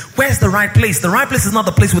to. Where's the right place? The right place is not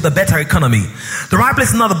the place with a better economy. The right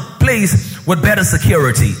place is not the place with better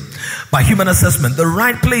security. By human assessment, the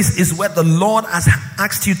right place is where the Lord has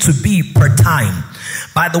asked you to be per time.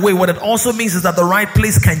 By the way, what it also means is that the right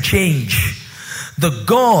place can change. The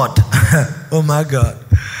God, oh my God.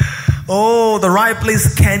 Oh, the right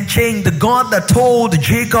place can change. The God that told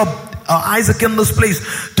Jacob, Isaac in this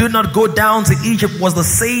place, do not go down to Egypt, was the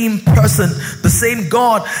same person, the same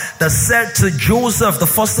God that said to Joseph, the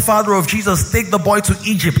foster father of Jesus, take the boy to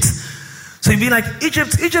Egypt. So you'd be like,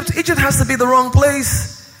 Egypt has to be the wrong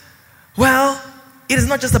place. Well, it is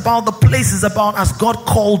not just about the place, it's about as God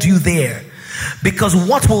called you there. Because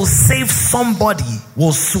what will save somebody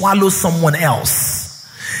will swallow someone else.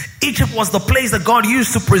 Egypt was the place that God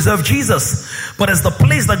used to preserve Jesus, but it's the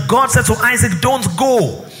place that God said to Isaac, don't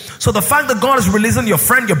go. So the fact that God is releasing your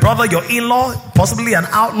friend, your brother, your in-law, possibly an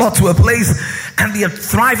outlaw to a place, and they are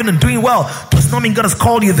thriving and doing well, does not mean God has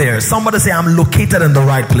called you there. Somebody say, I'm located in the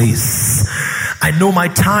right place. I know my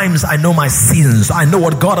times, I know my seasons, I know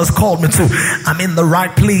what God has called me to. I'm in the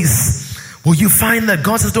right place. Will you find that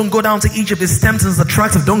God says, don't go down to Egypt? It's tempting, it's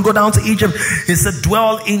attractive. Don't go down to Egypt. He said,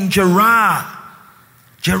 dwell in Gerar.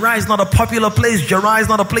 Gerar is not a popular place. Gerar is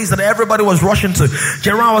not a place that everybody was rushing to.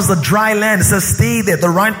 Gerar was the dry land. It says stay there. The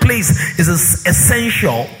right place is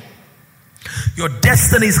essential. Your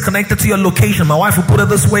destiny is connected to your location. My wife will put it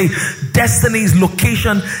this way: destiny is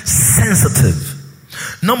location sensitive.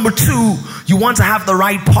 Number 2, you want to have the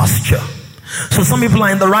right posture. So some people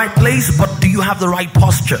are in the right place, but do you have the right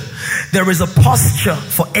posture? There is a posture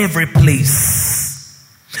for every place.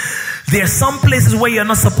 There are some places where you're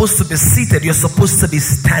not supposed to be seated, you're supposed to be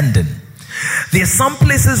standing. There are some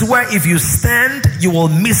places where if you stand, you will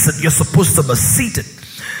miss it. You're supposed to be seated.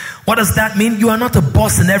 What does that mean? You are not a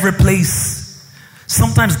boss in every place.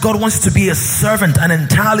 Sometimes God wants you to be a servant, and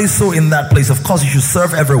entirely so in that place. Of course, you should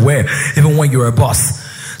serve everywhere, even when you're a boss.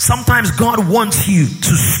 Sometimes God wants you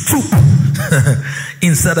to stoop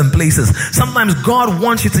in certain places. Sometimes God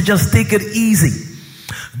wants you to just take it easy.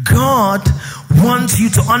 God wants you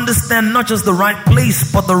to understand not just the right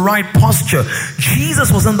place, but the right posture.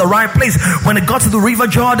 Jesus was in the right place when he got to the river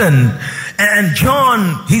Jordan. And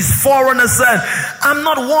John, his forerunner, said, I'm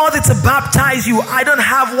not worthy to baptize you. I don't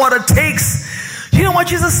have what it takes. You know what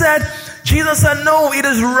Jesus said? Jesus said, no, it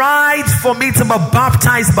is right for me to be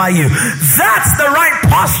baptized by you. That's the right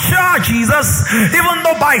posture, Jesus. Even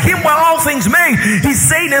though by him were all things made, he's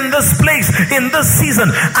saying in this place, in this season,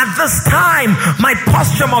 at this time, my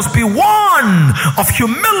posture must be one of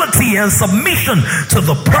humility and submission to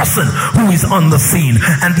the person who is on the scene.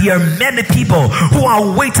 And there are many people who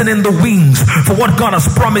are waiting in the wings for what God has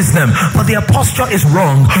promised them, but their posture is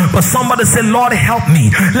wrong. But somebody say, Lord, help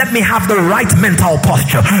me. Let me have the right mental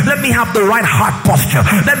posture. Let me have the right heart posture.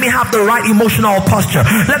 Let me have the right emotional posture.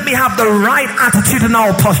 Let me have the right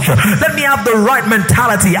attitudinal posture. Let me have the right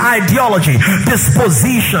mentality, ideology,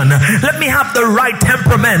 disposition. Let me have the right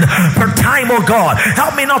temperament per time, oh God.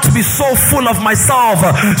 Help me not to be so full of myself,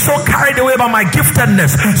 so carried away by my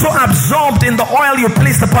giftedness, so absorbed in the oil you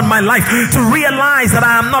placed upon my life, to realize that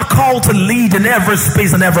I am not called to lead in every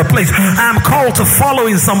space and every place. I am called to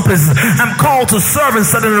follow in some places. I'm called to serve in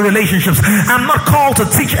certain relationships. I'm not called to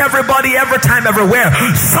teach everybody every time, everywhere.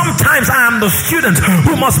 Sometimes I am the student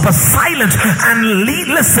who must be silent and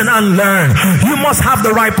listen and learn. You must have the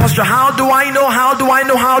right posture. How do I know? How do I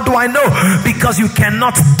know? How do I know? Because you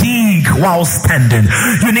cannot dig while standing.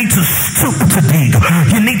 You need to stoop to dig.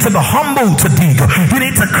 You need to be humble to dig. You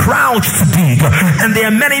need to crouch to dig. And there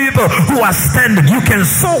are many people who are standing. You can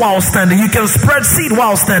sow while standing. You can spread seed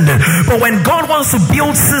while standing. But when God wants to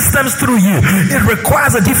build systems through you, it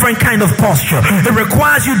requires a different kind of posture. It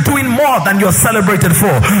requires you doing more than you're celebrated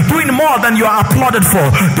for, doing more than you are applauded for,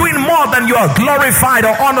 doing more than you are glorified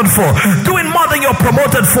or honored for, doing more than you're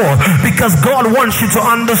promoted for, because God wants you to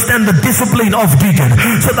understand the discipline of digging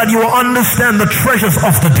so that you will understand the treasures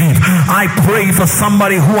of the deep. I pray for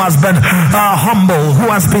somebody who has been humble, who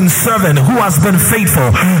has been serving, who has been faithful.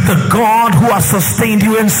 The God who has sustained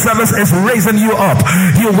you in service is raising you up.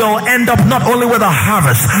 You will end up not only with a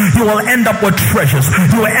harvest, you will end up with treasures.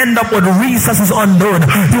 You will end up with resources unknown.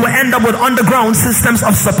 You will end up with underground systems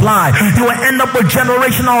of supply. You will end up with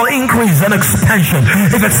generational increase and expansion.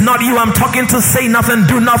 If it's not you I'm talking to, say nothing,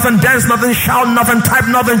 do nothing, dance nothing, shout nothing, type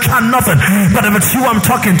nothing, chant nothing. But if it's you I'm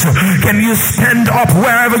talking to, can you stand up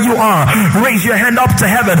wherever you are, raise your hand up to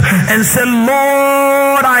heaven and say,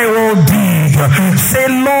 Lord, I will dig. Say,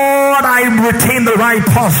 Lord, I retain the right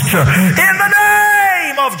posture in the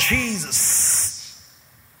name of Jesus.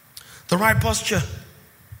 The right posture.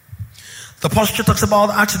 The posture talks about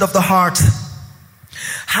the attitude of the heart.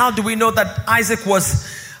 How do we know that Isaac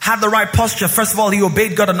had the right posture? First of all, he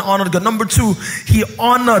obeyed God and honored God. Number two, he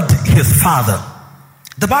honored his father.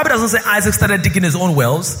 The Bible doesn't say Isaac started digging his own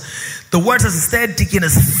wells. The word says he started digging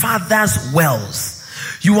his father's wells.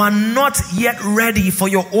 You are not yet ready for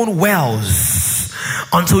your own wells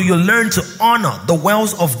until you learn to honor the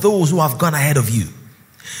wells of those who have gone ahead of you.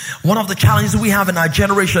 One of the challenges we have in our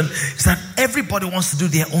generation is that everybody wants to do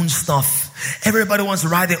their own stuff. Everybody wants to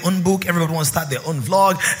write their own book. Everybody wants to start their own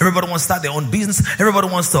vlog. Everybody wants to start their own business. Everybody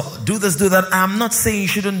wants to do this, do that. I'm not saying you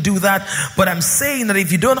shouldn't do that, but I'm saying that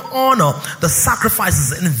if you don't honor the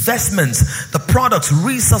sacrifices, investments, the products,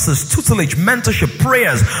 resources, tutelage, mentorship,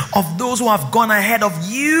 prayers of those who have gone ahead of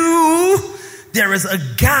you, there is a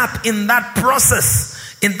gap in that process.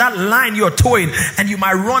 In that line you're towing, and you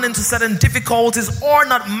might run into certain difficulties or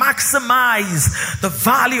not maximize the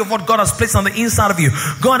value of what God has placed on the inside of you.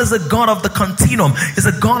 God is a God of the continuum. He's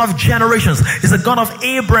a God of generations. He's a God of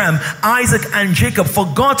Abraham, Isaac, and Jacob. For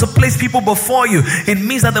God to place people before you, it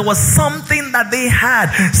means that there was something that they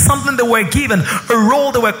had, something they were given, a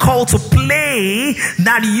role they were called to play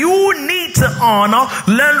that you need to honor,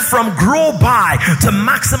 learn from, grow by, to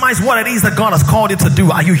maximize what it is that God has called you to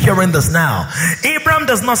do. Are you hearing this now?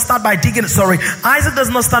 Isaac does not start by digging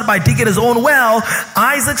his own well.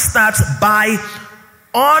 Isaac starts by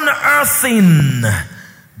unearthing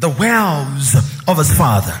the wells of his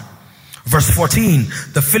father. Verse 14,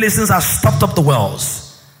 the Philistines have stopped up the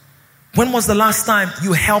wells. When was the last time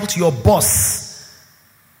you helped your boss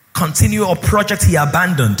continue a project he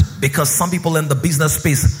abandoned because some people in the business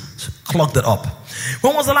space clogged it up?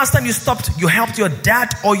 When was the last time you helped your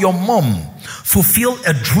dad or your mom fulfill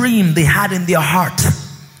a dream they had in their heart?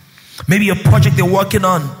 Maybe a project they're working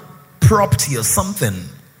on, property or something,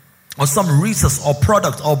 or some resource or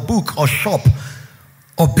product or book or shop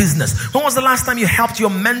or business. When was the last time you helped your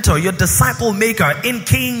mentor, your disciple maker in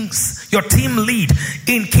Kings, your team lead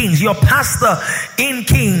in Kings, your pastor in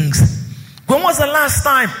Kings? When was the last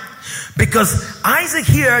time? Because Isaac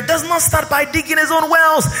here does not start by digging his own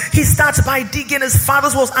wells. He starts by digging his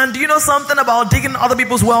father's wells. And do you know something about digging other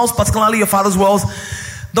people's wells, particularly your father's wells?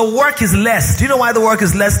 The work is less. Do you know why the work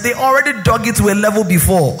is less? They already dug it to a level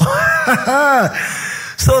before.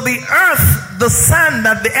 So the earth, the sand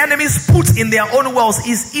that the enemies put in their own wells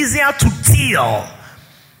is easier to till.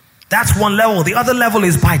 That's one level. The other level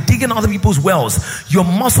is by digging other people's wells. Your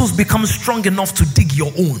muscles become strong enough to dig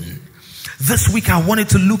your own. This week I wanted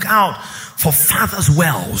to look out for father's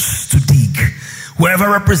wells to dig. Whoever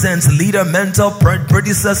represents leader, mentor,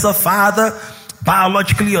 predecessor, father,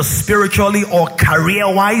 biologically or spiritually or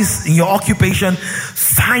career-wise in your occupation,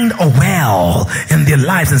 find a well in their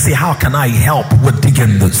lives and say, how can I help with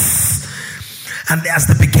digging this? And as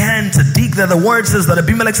they began to dig there, the word says that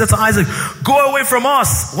Abimelech said to Isaac, go away from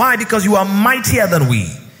us. Why? Because you are mightier than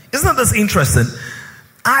we. Isn't this interesting?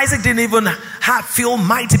 Isaac didn't even feel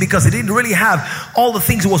mighty because he didn't really have all the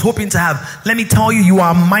things he was hoping to have. Let me tell you, you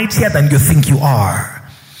are mightier than you think you are.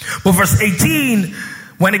 But verse 18,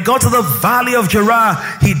 when it got to the valley of Gerar,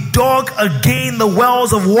 he dug again the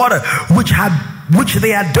wells of water which they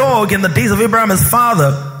had dug in the days of Abraham his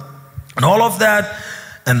father, and all of that.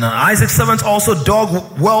 And Isaac's servants also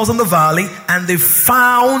dug wells in the valley, and they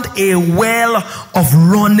found a well of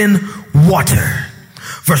running water.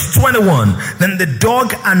 Verse 21, then they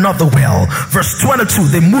dug another well. Verse 22,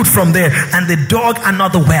 they moved from there and they dug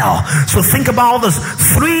another well. So think about this.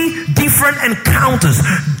 3 different encounters.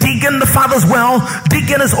 Digging the father's well,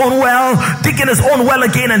 digging his own well, digging his own well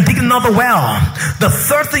again, and digging another well. The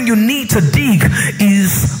third thing you need to dig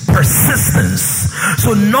is persistence.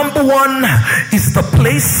 So number 1 is the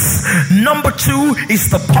place. Number 2 is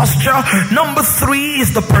the posture. Number 3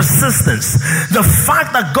 is the persistence. The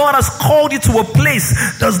fact that God has called you to a place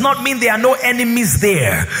does not mean there are no enemies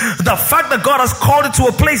there. The fact that God has called you to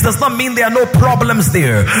a place does not mean there are no problems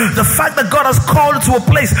there. The fact that God has called you to a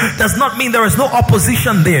place does not mean there is no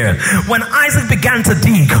opposition there. When Isaac began to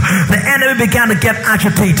dig, the enemy began to get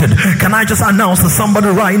agitated. Can I just announce to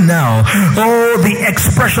somebody right now, the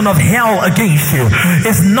expression of hell against you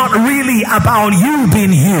is not really about you being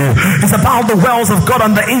you. It's about the wells of God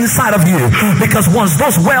on the inside of you. Because once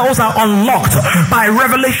those wells are unlocked by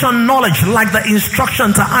revelation knowledge, like the instruction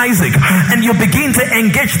to Isaac, and you begin to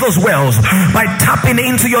engage those wells by tapping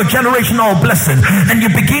into your generational blessing, and you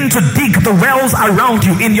begin to dig the wells around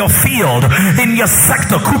you in your field, in your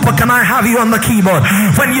sector. Cooper, can I have you on the keyboard?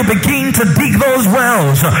 When you begin to dig those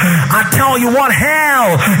wells, I tell you what,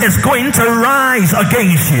 hell is going to rise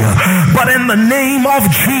against you. But in the name of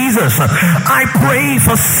Jesus, I pray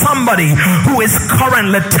for somebody who is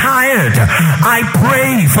currently tired. I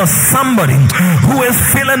pray for somebody who is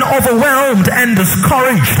feeling overwhelmed and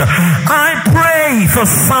discouraged. I pray for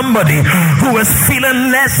somebody who is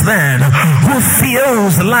feeling less than, who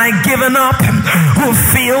feels like giving up, who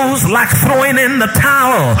feels like throwing in the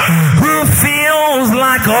towel, who feels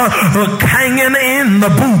like hanging in the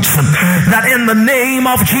boots. That in the name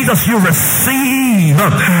of Jesus you receive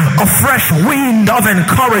a fresh wind of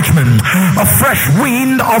encouragement, a fresh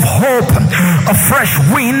wind of hope, a fresh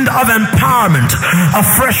wind of empowerment, a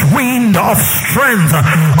fresh wind of strength,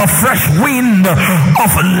 a fresh wind of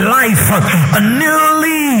life, a new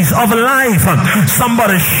lease of life.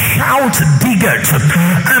 Somebody shout, dig it.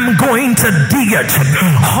 I'm going to dig it.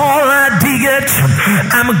 Holla, dig it.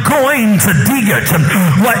 I'm going to dig it.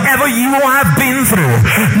 Whatever you have been through,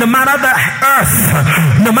 no matter the earth,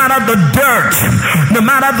 no matter the dirt, no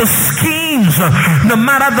matter the schemes, no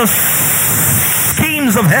matter the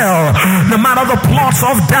schemes of hell, no matter the plots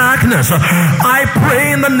of darkness, I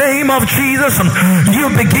pray in the name of Jesus, you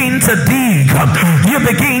begin to dig. You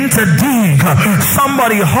begin to dig.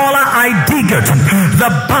 Somebody holler, I dig it.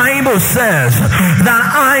 The Bible says that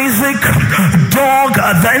Isaac dug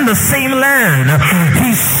in the same land.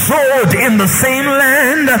 He sowed in the same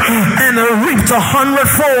land and reaped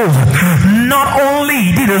 100-fold. Not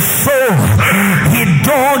only did he sow, he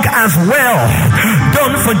dug as well.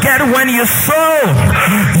 Don't forget, when you sow,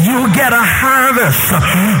 you get a harvest.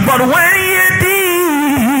 But when you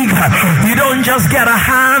dig, you don't just get a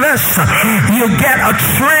harvest, you get a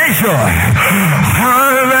treasure.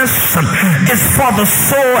 Harvest is for the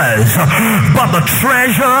sowers, but the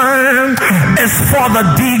treasure is for the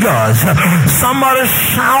diggers. Somebody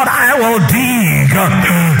shout, I will dig.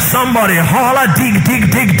 Somebody holler, dig,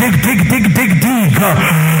 dig, dig, dig, dig, dig, dig, dig.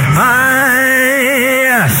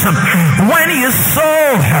 Yes. When you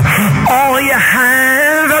sow, all you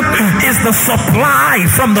have is the supply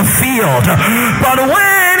from the field. But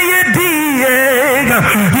when you dig,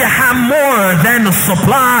 you have more than the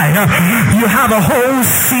supply. You have a whole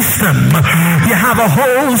system. You have a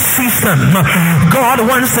whole system. God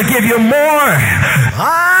wants to give you more.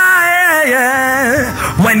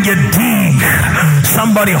 When you dig,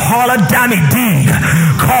 somebody holler, Dami, dig.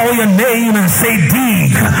 Call your name and say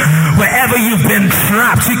dig. Wherever you've been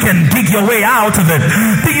trapped, you can dig your way out of it.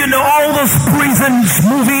 Do you know all those prisons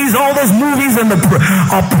movies, all those movies and the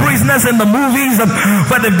prisoners in the movies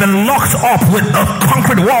where they've been locked up with a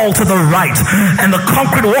concrete wall to the right and the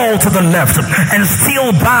concrete wall to the left and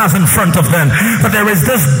steel bars in front of them. But there is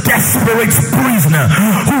this desperate prisoner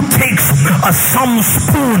who takes some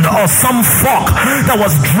spoon or some fork that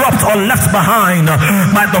was dropped or left behind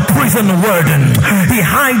by the prison warden. He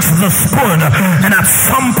hides the spoon, and at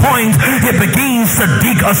some point he begins to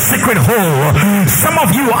dig a secret hole. Some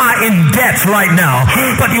of you are in debt right now,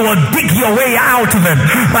 but you will dig your way out of it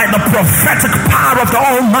by the prophetic power of the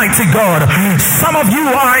Almighty God. Some of you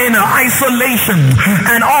are in isolation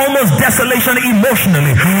and almost desolation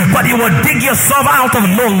emotionally, but you will dig yourself out of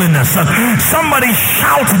loneliness. Somebody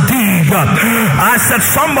shout dig. I said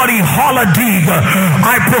somebody holler dig.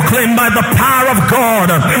 I proclaim by the power of God,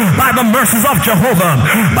 by the mercies of Jehovah,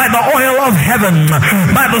 by the oil of heaven,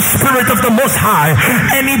 by the Spirit of the Most High,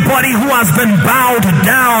 anybody who has been bowed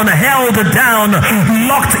down, held down,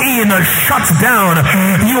 locked in, shut down,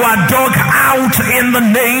 you are dug out in the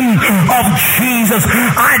name of Jesus.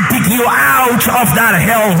 I dig you out of that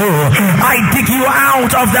hellhole. I dig you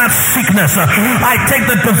out of that sickness. I take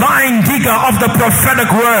the divine digger of the prophetic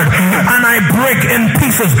word and I break in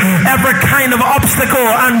pieces every kind of obstacle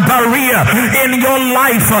and barrier in your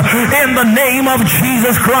life in the name of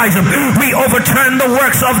Jesus Christ. We overturn the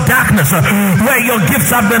works of darkness where your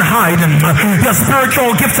gifts have been hidden, your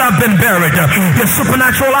spiritual gifts have been buried, your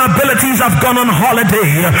supernatural abilities have gone on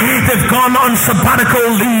holiday, they've gone on sabbatical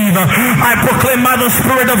leave. I proclaim by the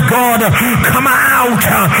Spirit of God, come out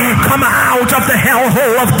of the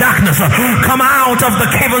hellhole of darkness, come out of the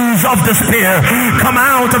caverns of despair, come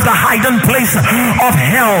out of the hiding place of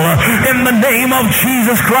hell in the name of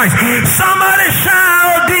Jesus Christ. Somebody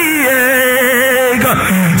shout dig.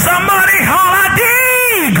 Somebody holla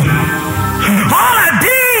dig. Holla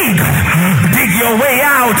dig. Dig your way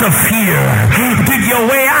out of fear. Dig your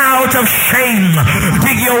way out of shame.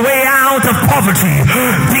 Dig your way out of poverty.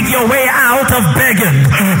 Dig your way out of begging.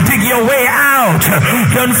 Dig your way out.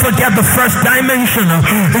 Don't forget the first dimension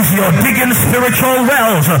is you're digging spiritual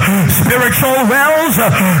wells. Spiritual wells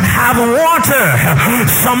have water.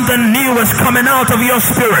 Something new is coming out of your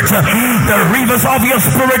spirit. The rivers of your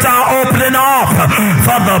spirit are opening up.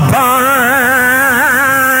 For the Bible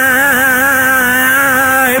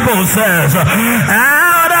says,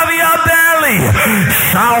 out of your belly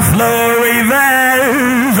shall flow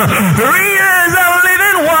rivers of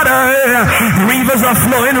living water. Rivers are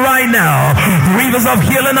flowing right now. Rivers of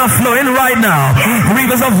healing are flowing right now.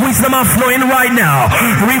 Rivers of wisdom are flowing right now.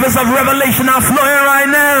 Rivers of revelation are flowing right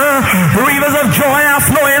now. Rivers of joy are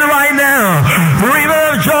flowing right now. Rivers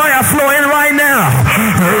of joy are flowing right now.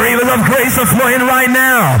 Rivers of grace are flowing right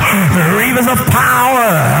now. Rivers of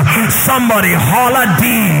power. Somebody holler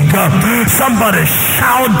dig. Somebody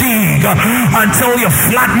shout dig until your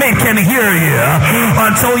flatmate can hear you,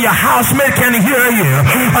 until your housemate can hear you,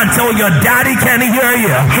 until your daddy can hear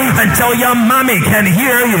you, until your mommy can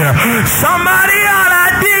hear you. Somebody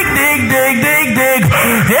holler dig, dig, dig, dig, dig.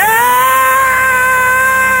 Yeah!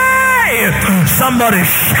 Somebody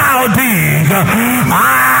shout dig.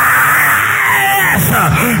 Yes!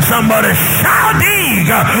 Somebody shout dig.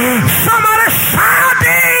 Somebody shout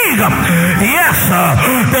dig. Yes,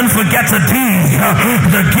 don't forget to dig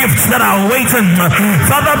the gifts that are waiting.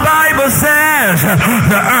 For the Bible says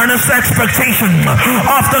the earnest expectation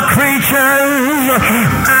of the creatures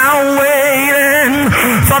are waiting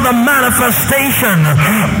for the manifestation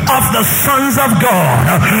of the sons of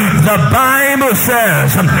God. The Bible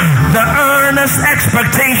says the earnest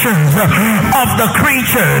expectations of the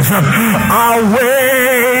creatures are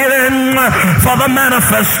waiting for the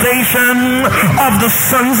manifestation of the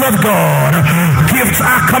sons of God. Gifts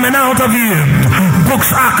are coming out of you.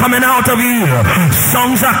 Books are coming out of you.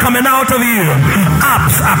 Songs are coming out of you.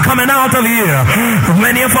 Apps are coming out of you.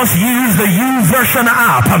 Many of us use the YouVersion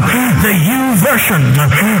app. The YouVersion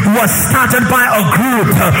was started by a group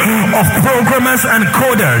of programmers and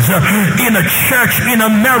coders in a church in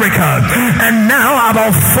America. And now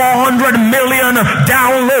about 400 million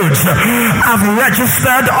downloads have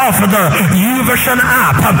registered off the YouVersion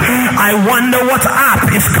app. I wonder what app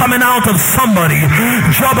is coming out of somebody.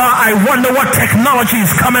 Jobber, I wonder what technology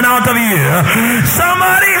is coming out of you.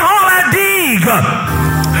 Somebody holler dig.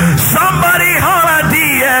 Somebody holler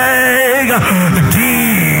dig.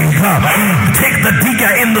 Dig. Take the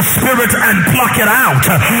digger in the spirit and pluck it out.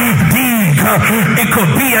 Dig. It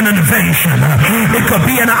could be an invention. It could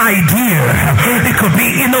be an idea. It could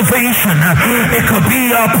be innovation. It could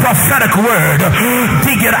be a prophetic word.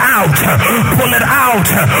 Dig it out. Pull it out.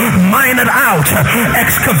 Mine it out.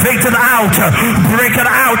 Excavate it out. Break it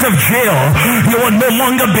out of jail. You will no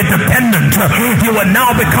longer be dependent. You will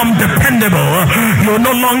now become dependable. You will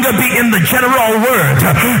no longer be in the general word.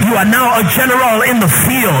 You are now a general in the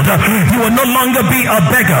field. You will no longer be a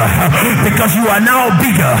beggar because you are now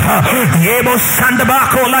bigger.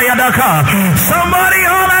 Somebody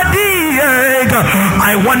holla dig.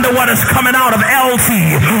 I wonder what is coming out of LT.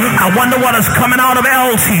 I wonder what is coming out of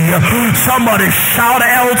LT. Somebody shout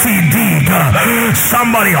LT dig.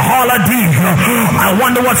 Somebody holla dig. I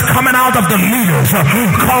wonder what's coming out of the leaders.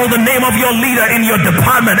 Call the name of your leader in your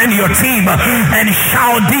department, in your team, and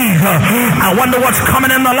shout dig. I wonder what's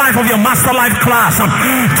coming in the life of your Master Life class.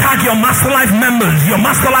 Tag your Master Life members, your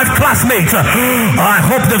Master Life classmates. I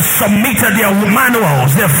hope they've submitted their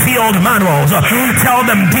manuals, their field manuals. Tell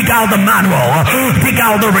them dig out the manual, dig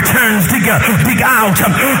out the returns, dig out.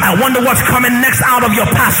 I wonder what's coming next out of your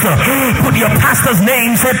pastor. Put your pastor's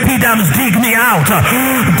name, say P-Dams, dig me out.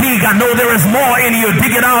 Dig, I know there is more in you.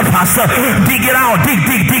 Dig it out, pastor. Dig it out. Dig.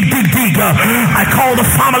 I call the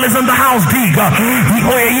families in the house, dig. The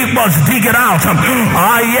Oyeikbos, dig it out.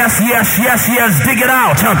 Yes, dig it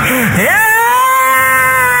out.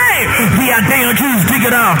 The Adeo Jews, dig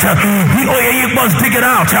it out. The Oyeikbos, dig it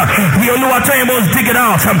out. The Oluwatoyimbos, dig it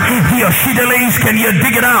out. The Oshideles, can you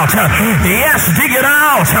dig it out? Yes, dig it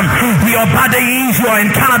out. The Obadeis, you are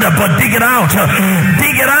in Canada, but dig it out.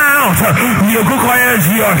 Dig it out. The Ogukoyas,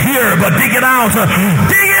 you are here, but dig it out.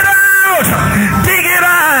 Dig it out. Dig it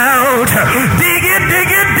out. Dig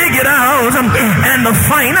it out. And the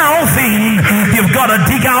final thing, you've got to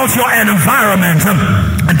dig out your environment.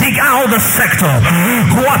 Dig out the sector.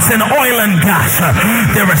 What's in oil and gas?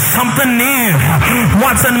 There is something new.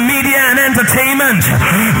 What's in media and entertainment?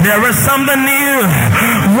 There is something new.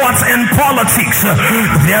 What's in politics?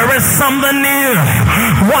 There is something new.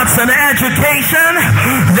 What's in education?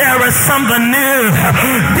 There is something new.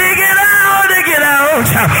 Dig it out, dig it out,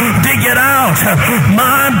 dig it out.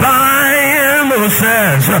 My Bible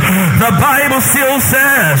says, the Bible still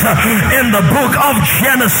says in the book of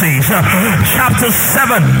Genesis, chapter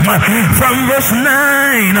 7, from verse 9,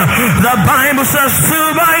 the Bible says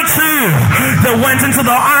 2 by 2 they went into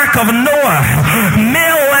the ark of Noah,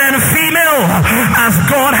 male and female, as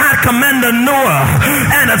God had commanded Noah.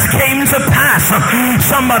 And it came to pass.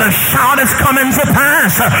 Somebody shout, it's coming to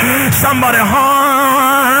pass. Somebody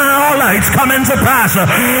holler, it's coming to pass.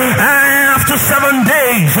 after 7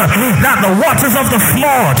 days that the waters of the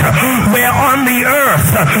flood were on the earth,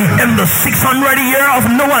 in the 600th year of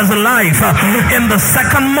Noah's life, in the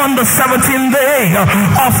second month, the 17th day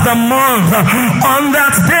of the month, on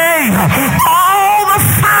that day, all the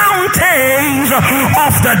fountains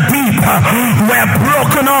of the deep were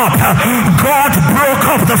broken up. God broke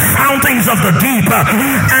up the fountains of the deep,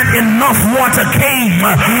 and enough water came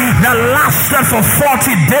that lasted for 40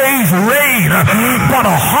 days rain, but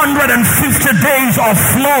 150 days of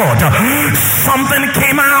flood. Something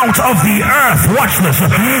came out of the earth, watch this,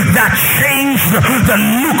 that changed the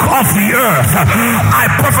look of the earth. I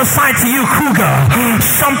prophesy to you, Kruger,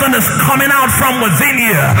 something is coming out from within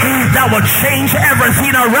you that will change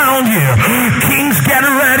everything around you. Kings, get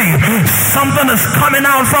ready. Something is coming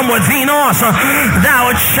out from within us that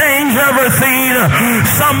will change everything.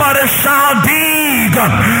 Somebody shout, dig,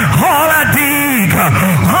 all I dig,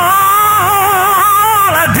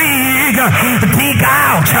 all I dig. Dig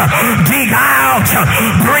out,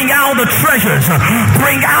 bring out the treasures,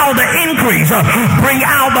 bring out the increase, bring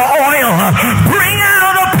out the oil, bring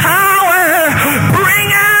out the power, bring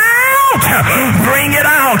it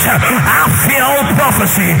out. I feel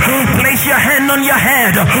prophecy. Place your hand on your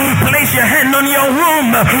head, place your hand on your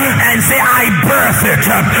womb, and say, I birth it,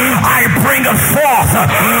 I bring it forth,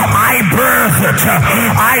 I birth it,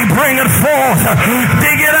 I bring it forth.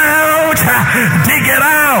 Dig it out, dig it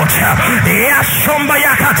out.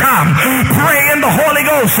 Pray in the Holy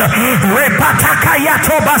Ghost. Repataka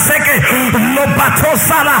yato baseke lobato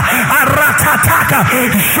sala aratataka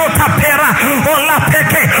shotapera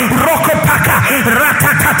olapeke rokopaka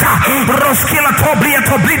ratatata roskila tobria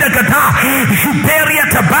toblida gada juberia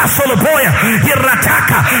tabaso loboya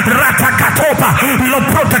irataka ratakatopa lo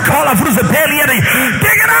protocola fruzebelia.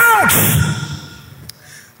 Dig it out,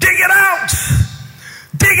 dig it out,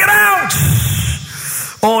 dig it out.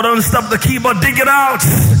 Oh, don't stop the keyboard. Dig it out.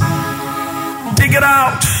 Dig it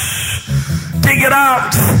out. Dig it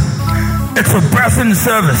out. It's a birthing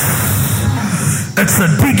service. It's a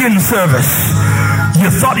digging service.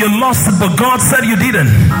 You thought you lost it, but God said you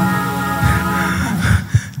didn't.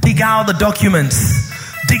 Dig out the documents.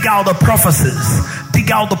 Dig out the prophecies.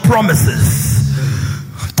 Dig out the promises.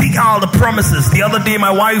 Dig out the promises. The other day,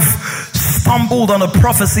 my wife stumbled on a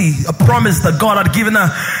prophecy, a promise that God had given her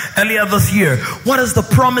earlier this year. What is the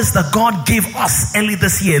promise that God gave us early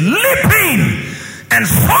this year? Leaping and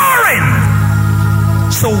soaring.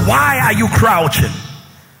 So why are you crouching?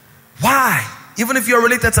 Why? Even if you're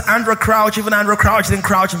related to Andrew Crouch, even Andrew Crouch didn't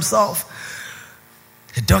crouch himself.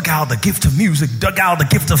 He dug out the gift of music, dug out the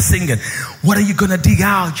gift of singing. What are you going to dig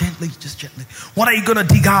out? Gently, just gently. What are you going to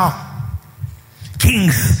dig out?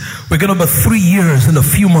 Kings, we're going to be 3 years in a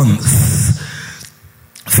few months.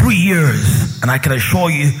 3 years. And I can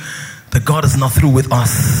assure you that God is not through with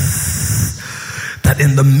us. That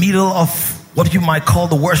in the middle of what you might call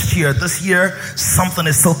the worst year, this year, something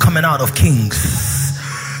is still coming out of Kings.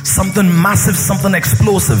 Something massive, something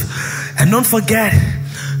explosive. And don't forget,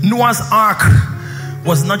 Noah's Ark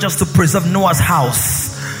was not just to preserve Noah's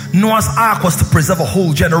house. Noah's Ark was to preserve a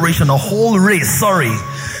whole generation, a whole race, sorry.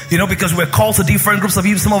 You know, because we're called to different groups of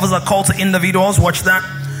people. Some of us are called to individuals. Watch that.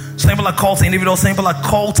 Some people are called to individuals. Some people are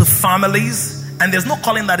called to families. And there's no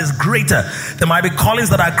calling that is greater. There might be callings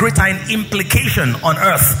that are greater in implication on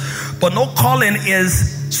earth. But no calling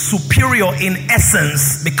is superior in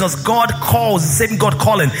essence, because God calls, the same God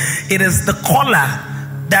calling. It is the caller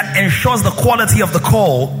that ensures the quality of the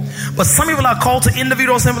call. But some people are called to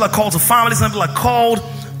individuals. Some people are called to families. Some people are called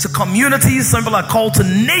to communities. Some people are called to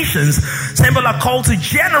nations. Some people are called to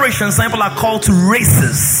generations. Some people are called to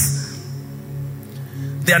races.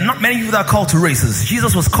 There are not many people that are called to races.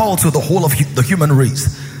 Jesus was called to the whole of the human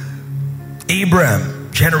race. Abraham,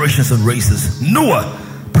 generations and races. Noah,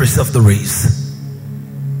 preserved the race.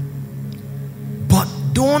 But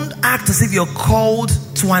don't act as if you're called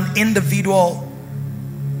to an individual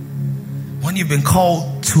when you've been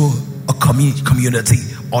called to a community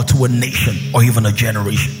or to a nation or even a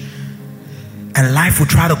generation. And life will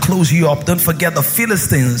try to close you up. Don't forget, the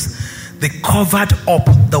Philistines, they covered up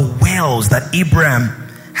the wells that Abraham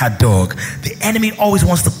had dug. The enemy always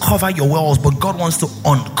wants to cover your wells, but God wants to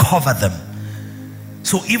uncover them.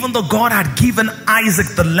 So even though God had given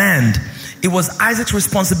Isaac the land, it was Isaac's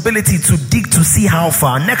responsibility to dig to see how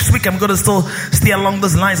far. Next week I'm going to still stay along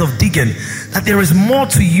those lines of digging. That there is more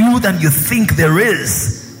to you than you think there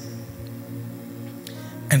is.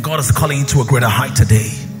 And God is calling you to a greater height today.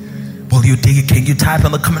 Will you dig? Can you type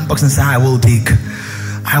in the comment box and say, I will dig.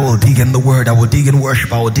 I will dig in the word. I will dig in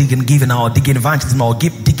worship. I will dig in giving. I will dig in evangelism. I will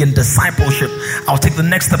dig in discipleship. I will take the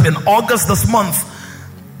next step. In August this month,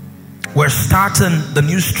 We're starting the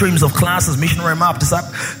new streams of classes, missionary map,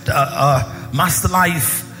 master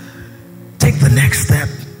life. Take the next step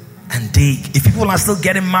and dig. If people are still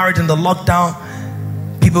getting married in the lockdown,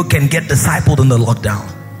 people can get discipled in the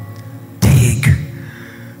lockdown. Dig.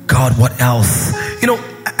 God, what else?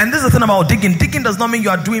 And this is the thing about digging. Digging does not mean you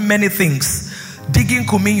are doing many things. Digging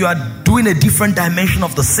could mean you are doing a different dimension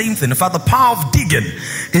of the same thing. In fact, the power of digging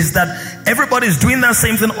is that everybody is doing that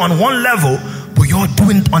same thing on one level, but you're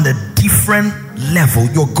doing it on a different level.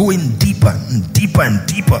 You're going deeper and deeper and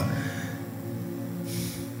deeper.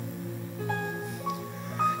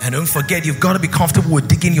 And don't forget, you've got to be comfortable with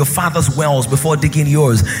digging your father's wells before digging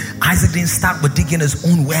yours. Isaac didn't start with digging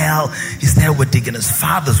his own well. He started with digging his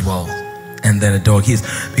father's well. And then a dog his.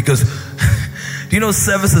 Because,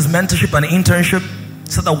 services, mentorship, and internship,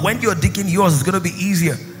 so that when you're digging yours, it's going to be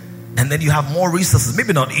easier. And then you have more resources.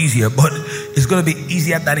 Maybe not easier, but it's going to be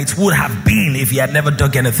easier than it would have been if you had never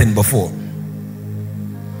dug anything before.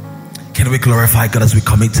 Can we glorify God as we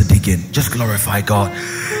commit to digging? Just glorify God.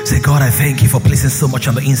 Say, God, I thank you for placing so much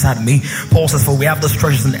on the inside of me. Paul says, for we have those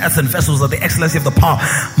treasures in earthen vessels of the excellency of the power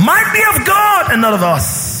might be of God and not of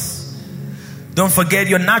us. Don't forget,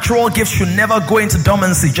 your natural gifts should never go into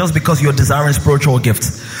dormancy just because you're desiring spiritual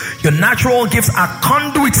gifts. Your natural gifts are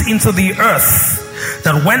conduits into the earth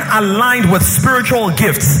that when aligned with spiritual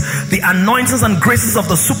gifts, the anointings and graces of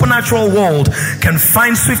the supernatural world can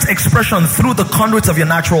find swift expression through the conduits of your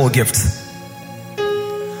natural gift.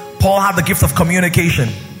 Paul had the gift of communication.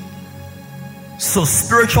 So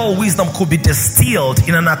spiritual wisdom could be distilled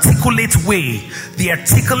in an articulate way. The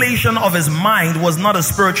articulation of his mind was not a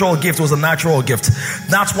spiritual gift, it was a natural gift.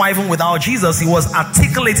 That's why even without Jesus, he was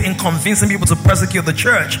articulate in convincing people to persecute the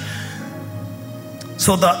church.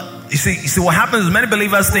 So you see what happens is many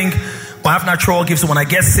believers think, I have natural gifts, so when I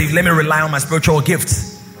get saved, let me rely on my spiritual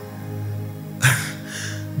gifts.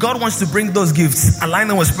 God wants to bring those gifts, align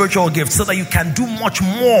them with spiritual gifts so that you can do much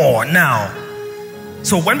more now.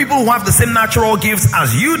 So when people who have the same natural gifts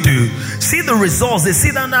as you do see the results, they see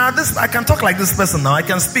that I can talk like this person now, I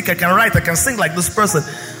can speak, I can write, I can sing like this person,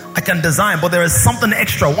 I can design, but there is something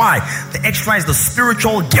extra. Why? The extra is the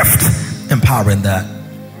spiritual gift empowering that.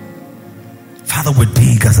 Father, we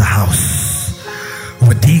dig as a house,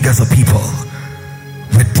 we dig as a people,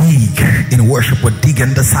 we dig in worship, we dig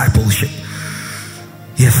in discipleship.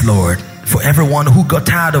 Yes, Lord, for everyone who got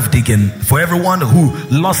tired of digging, for everyone who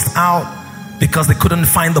lost out because they couldn't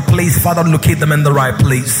find the place, Father, locate them in the right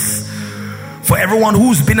place. For everyone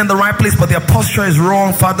who's been in the right place but their posture is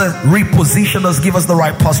wrong, Father, reposition us, give us the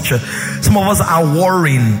right posture. Some of us are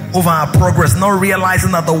worrying over our progress, not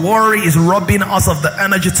realizing that the worry is robbing us of the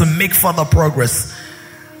energy to make further progress.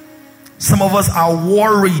 Some of us are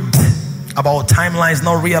worried about timelines,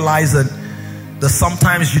 not realizing that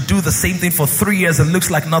sometimes you do the same thing for 3 years and it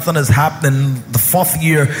looks like nothing is happening. The 4th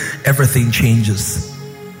year, everything changes.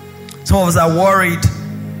 Some of us are worried,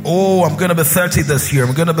 I'm going to be 30 this year,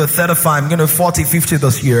 I'm going to be 35, I'm going to be 40, 50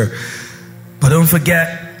 this year. But don't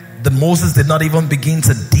forget that Moses did not even begin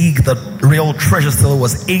to dig the real treasures till it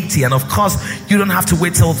was 80. And of course, you don't have to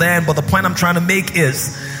wait till then. But the point I'm trying to make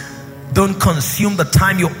is, don't consume the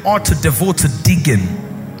time you ought to devote to digging,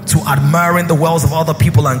 to admiring the wells of other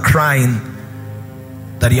people and crying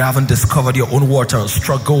that you haven't discovered your own water, or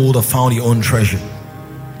struck gold, or found your own treasure.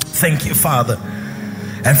 Thank you, Father.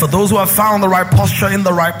 And for those who have found the right posture in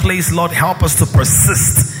the right place, Lord, help us to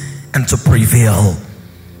persist and to prevail.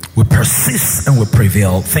 We persist and we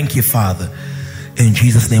prevail. Thank you, Father. In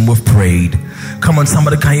Jesus' name we've prayed. Come on,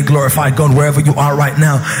 somebody, can you glorify God wherever you are right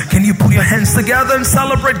now? Can you put your hands together and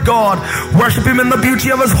celebrate God? Worship Him in the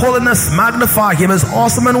beauty of His holiness. Magnify Him as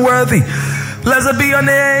awesome and worthy. Blessed be your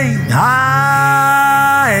name.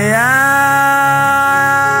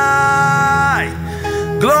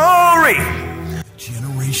 Glory.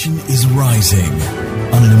 Is rising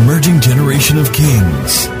on an emerging generation of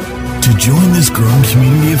kings. To join this growing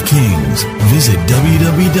community of kings, visit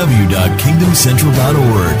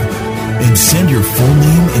www.kingdomcentral.org and send your full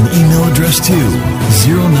name and email address to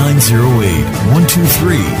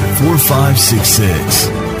 0908-123-4566.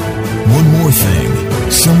 One more thing,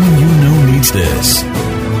 someone you know needs this.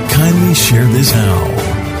 Kindly share this now.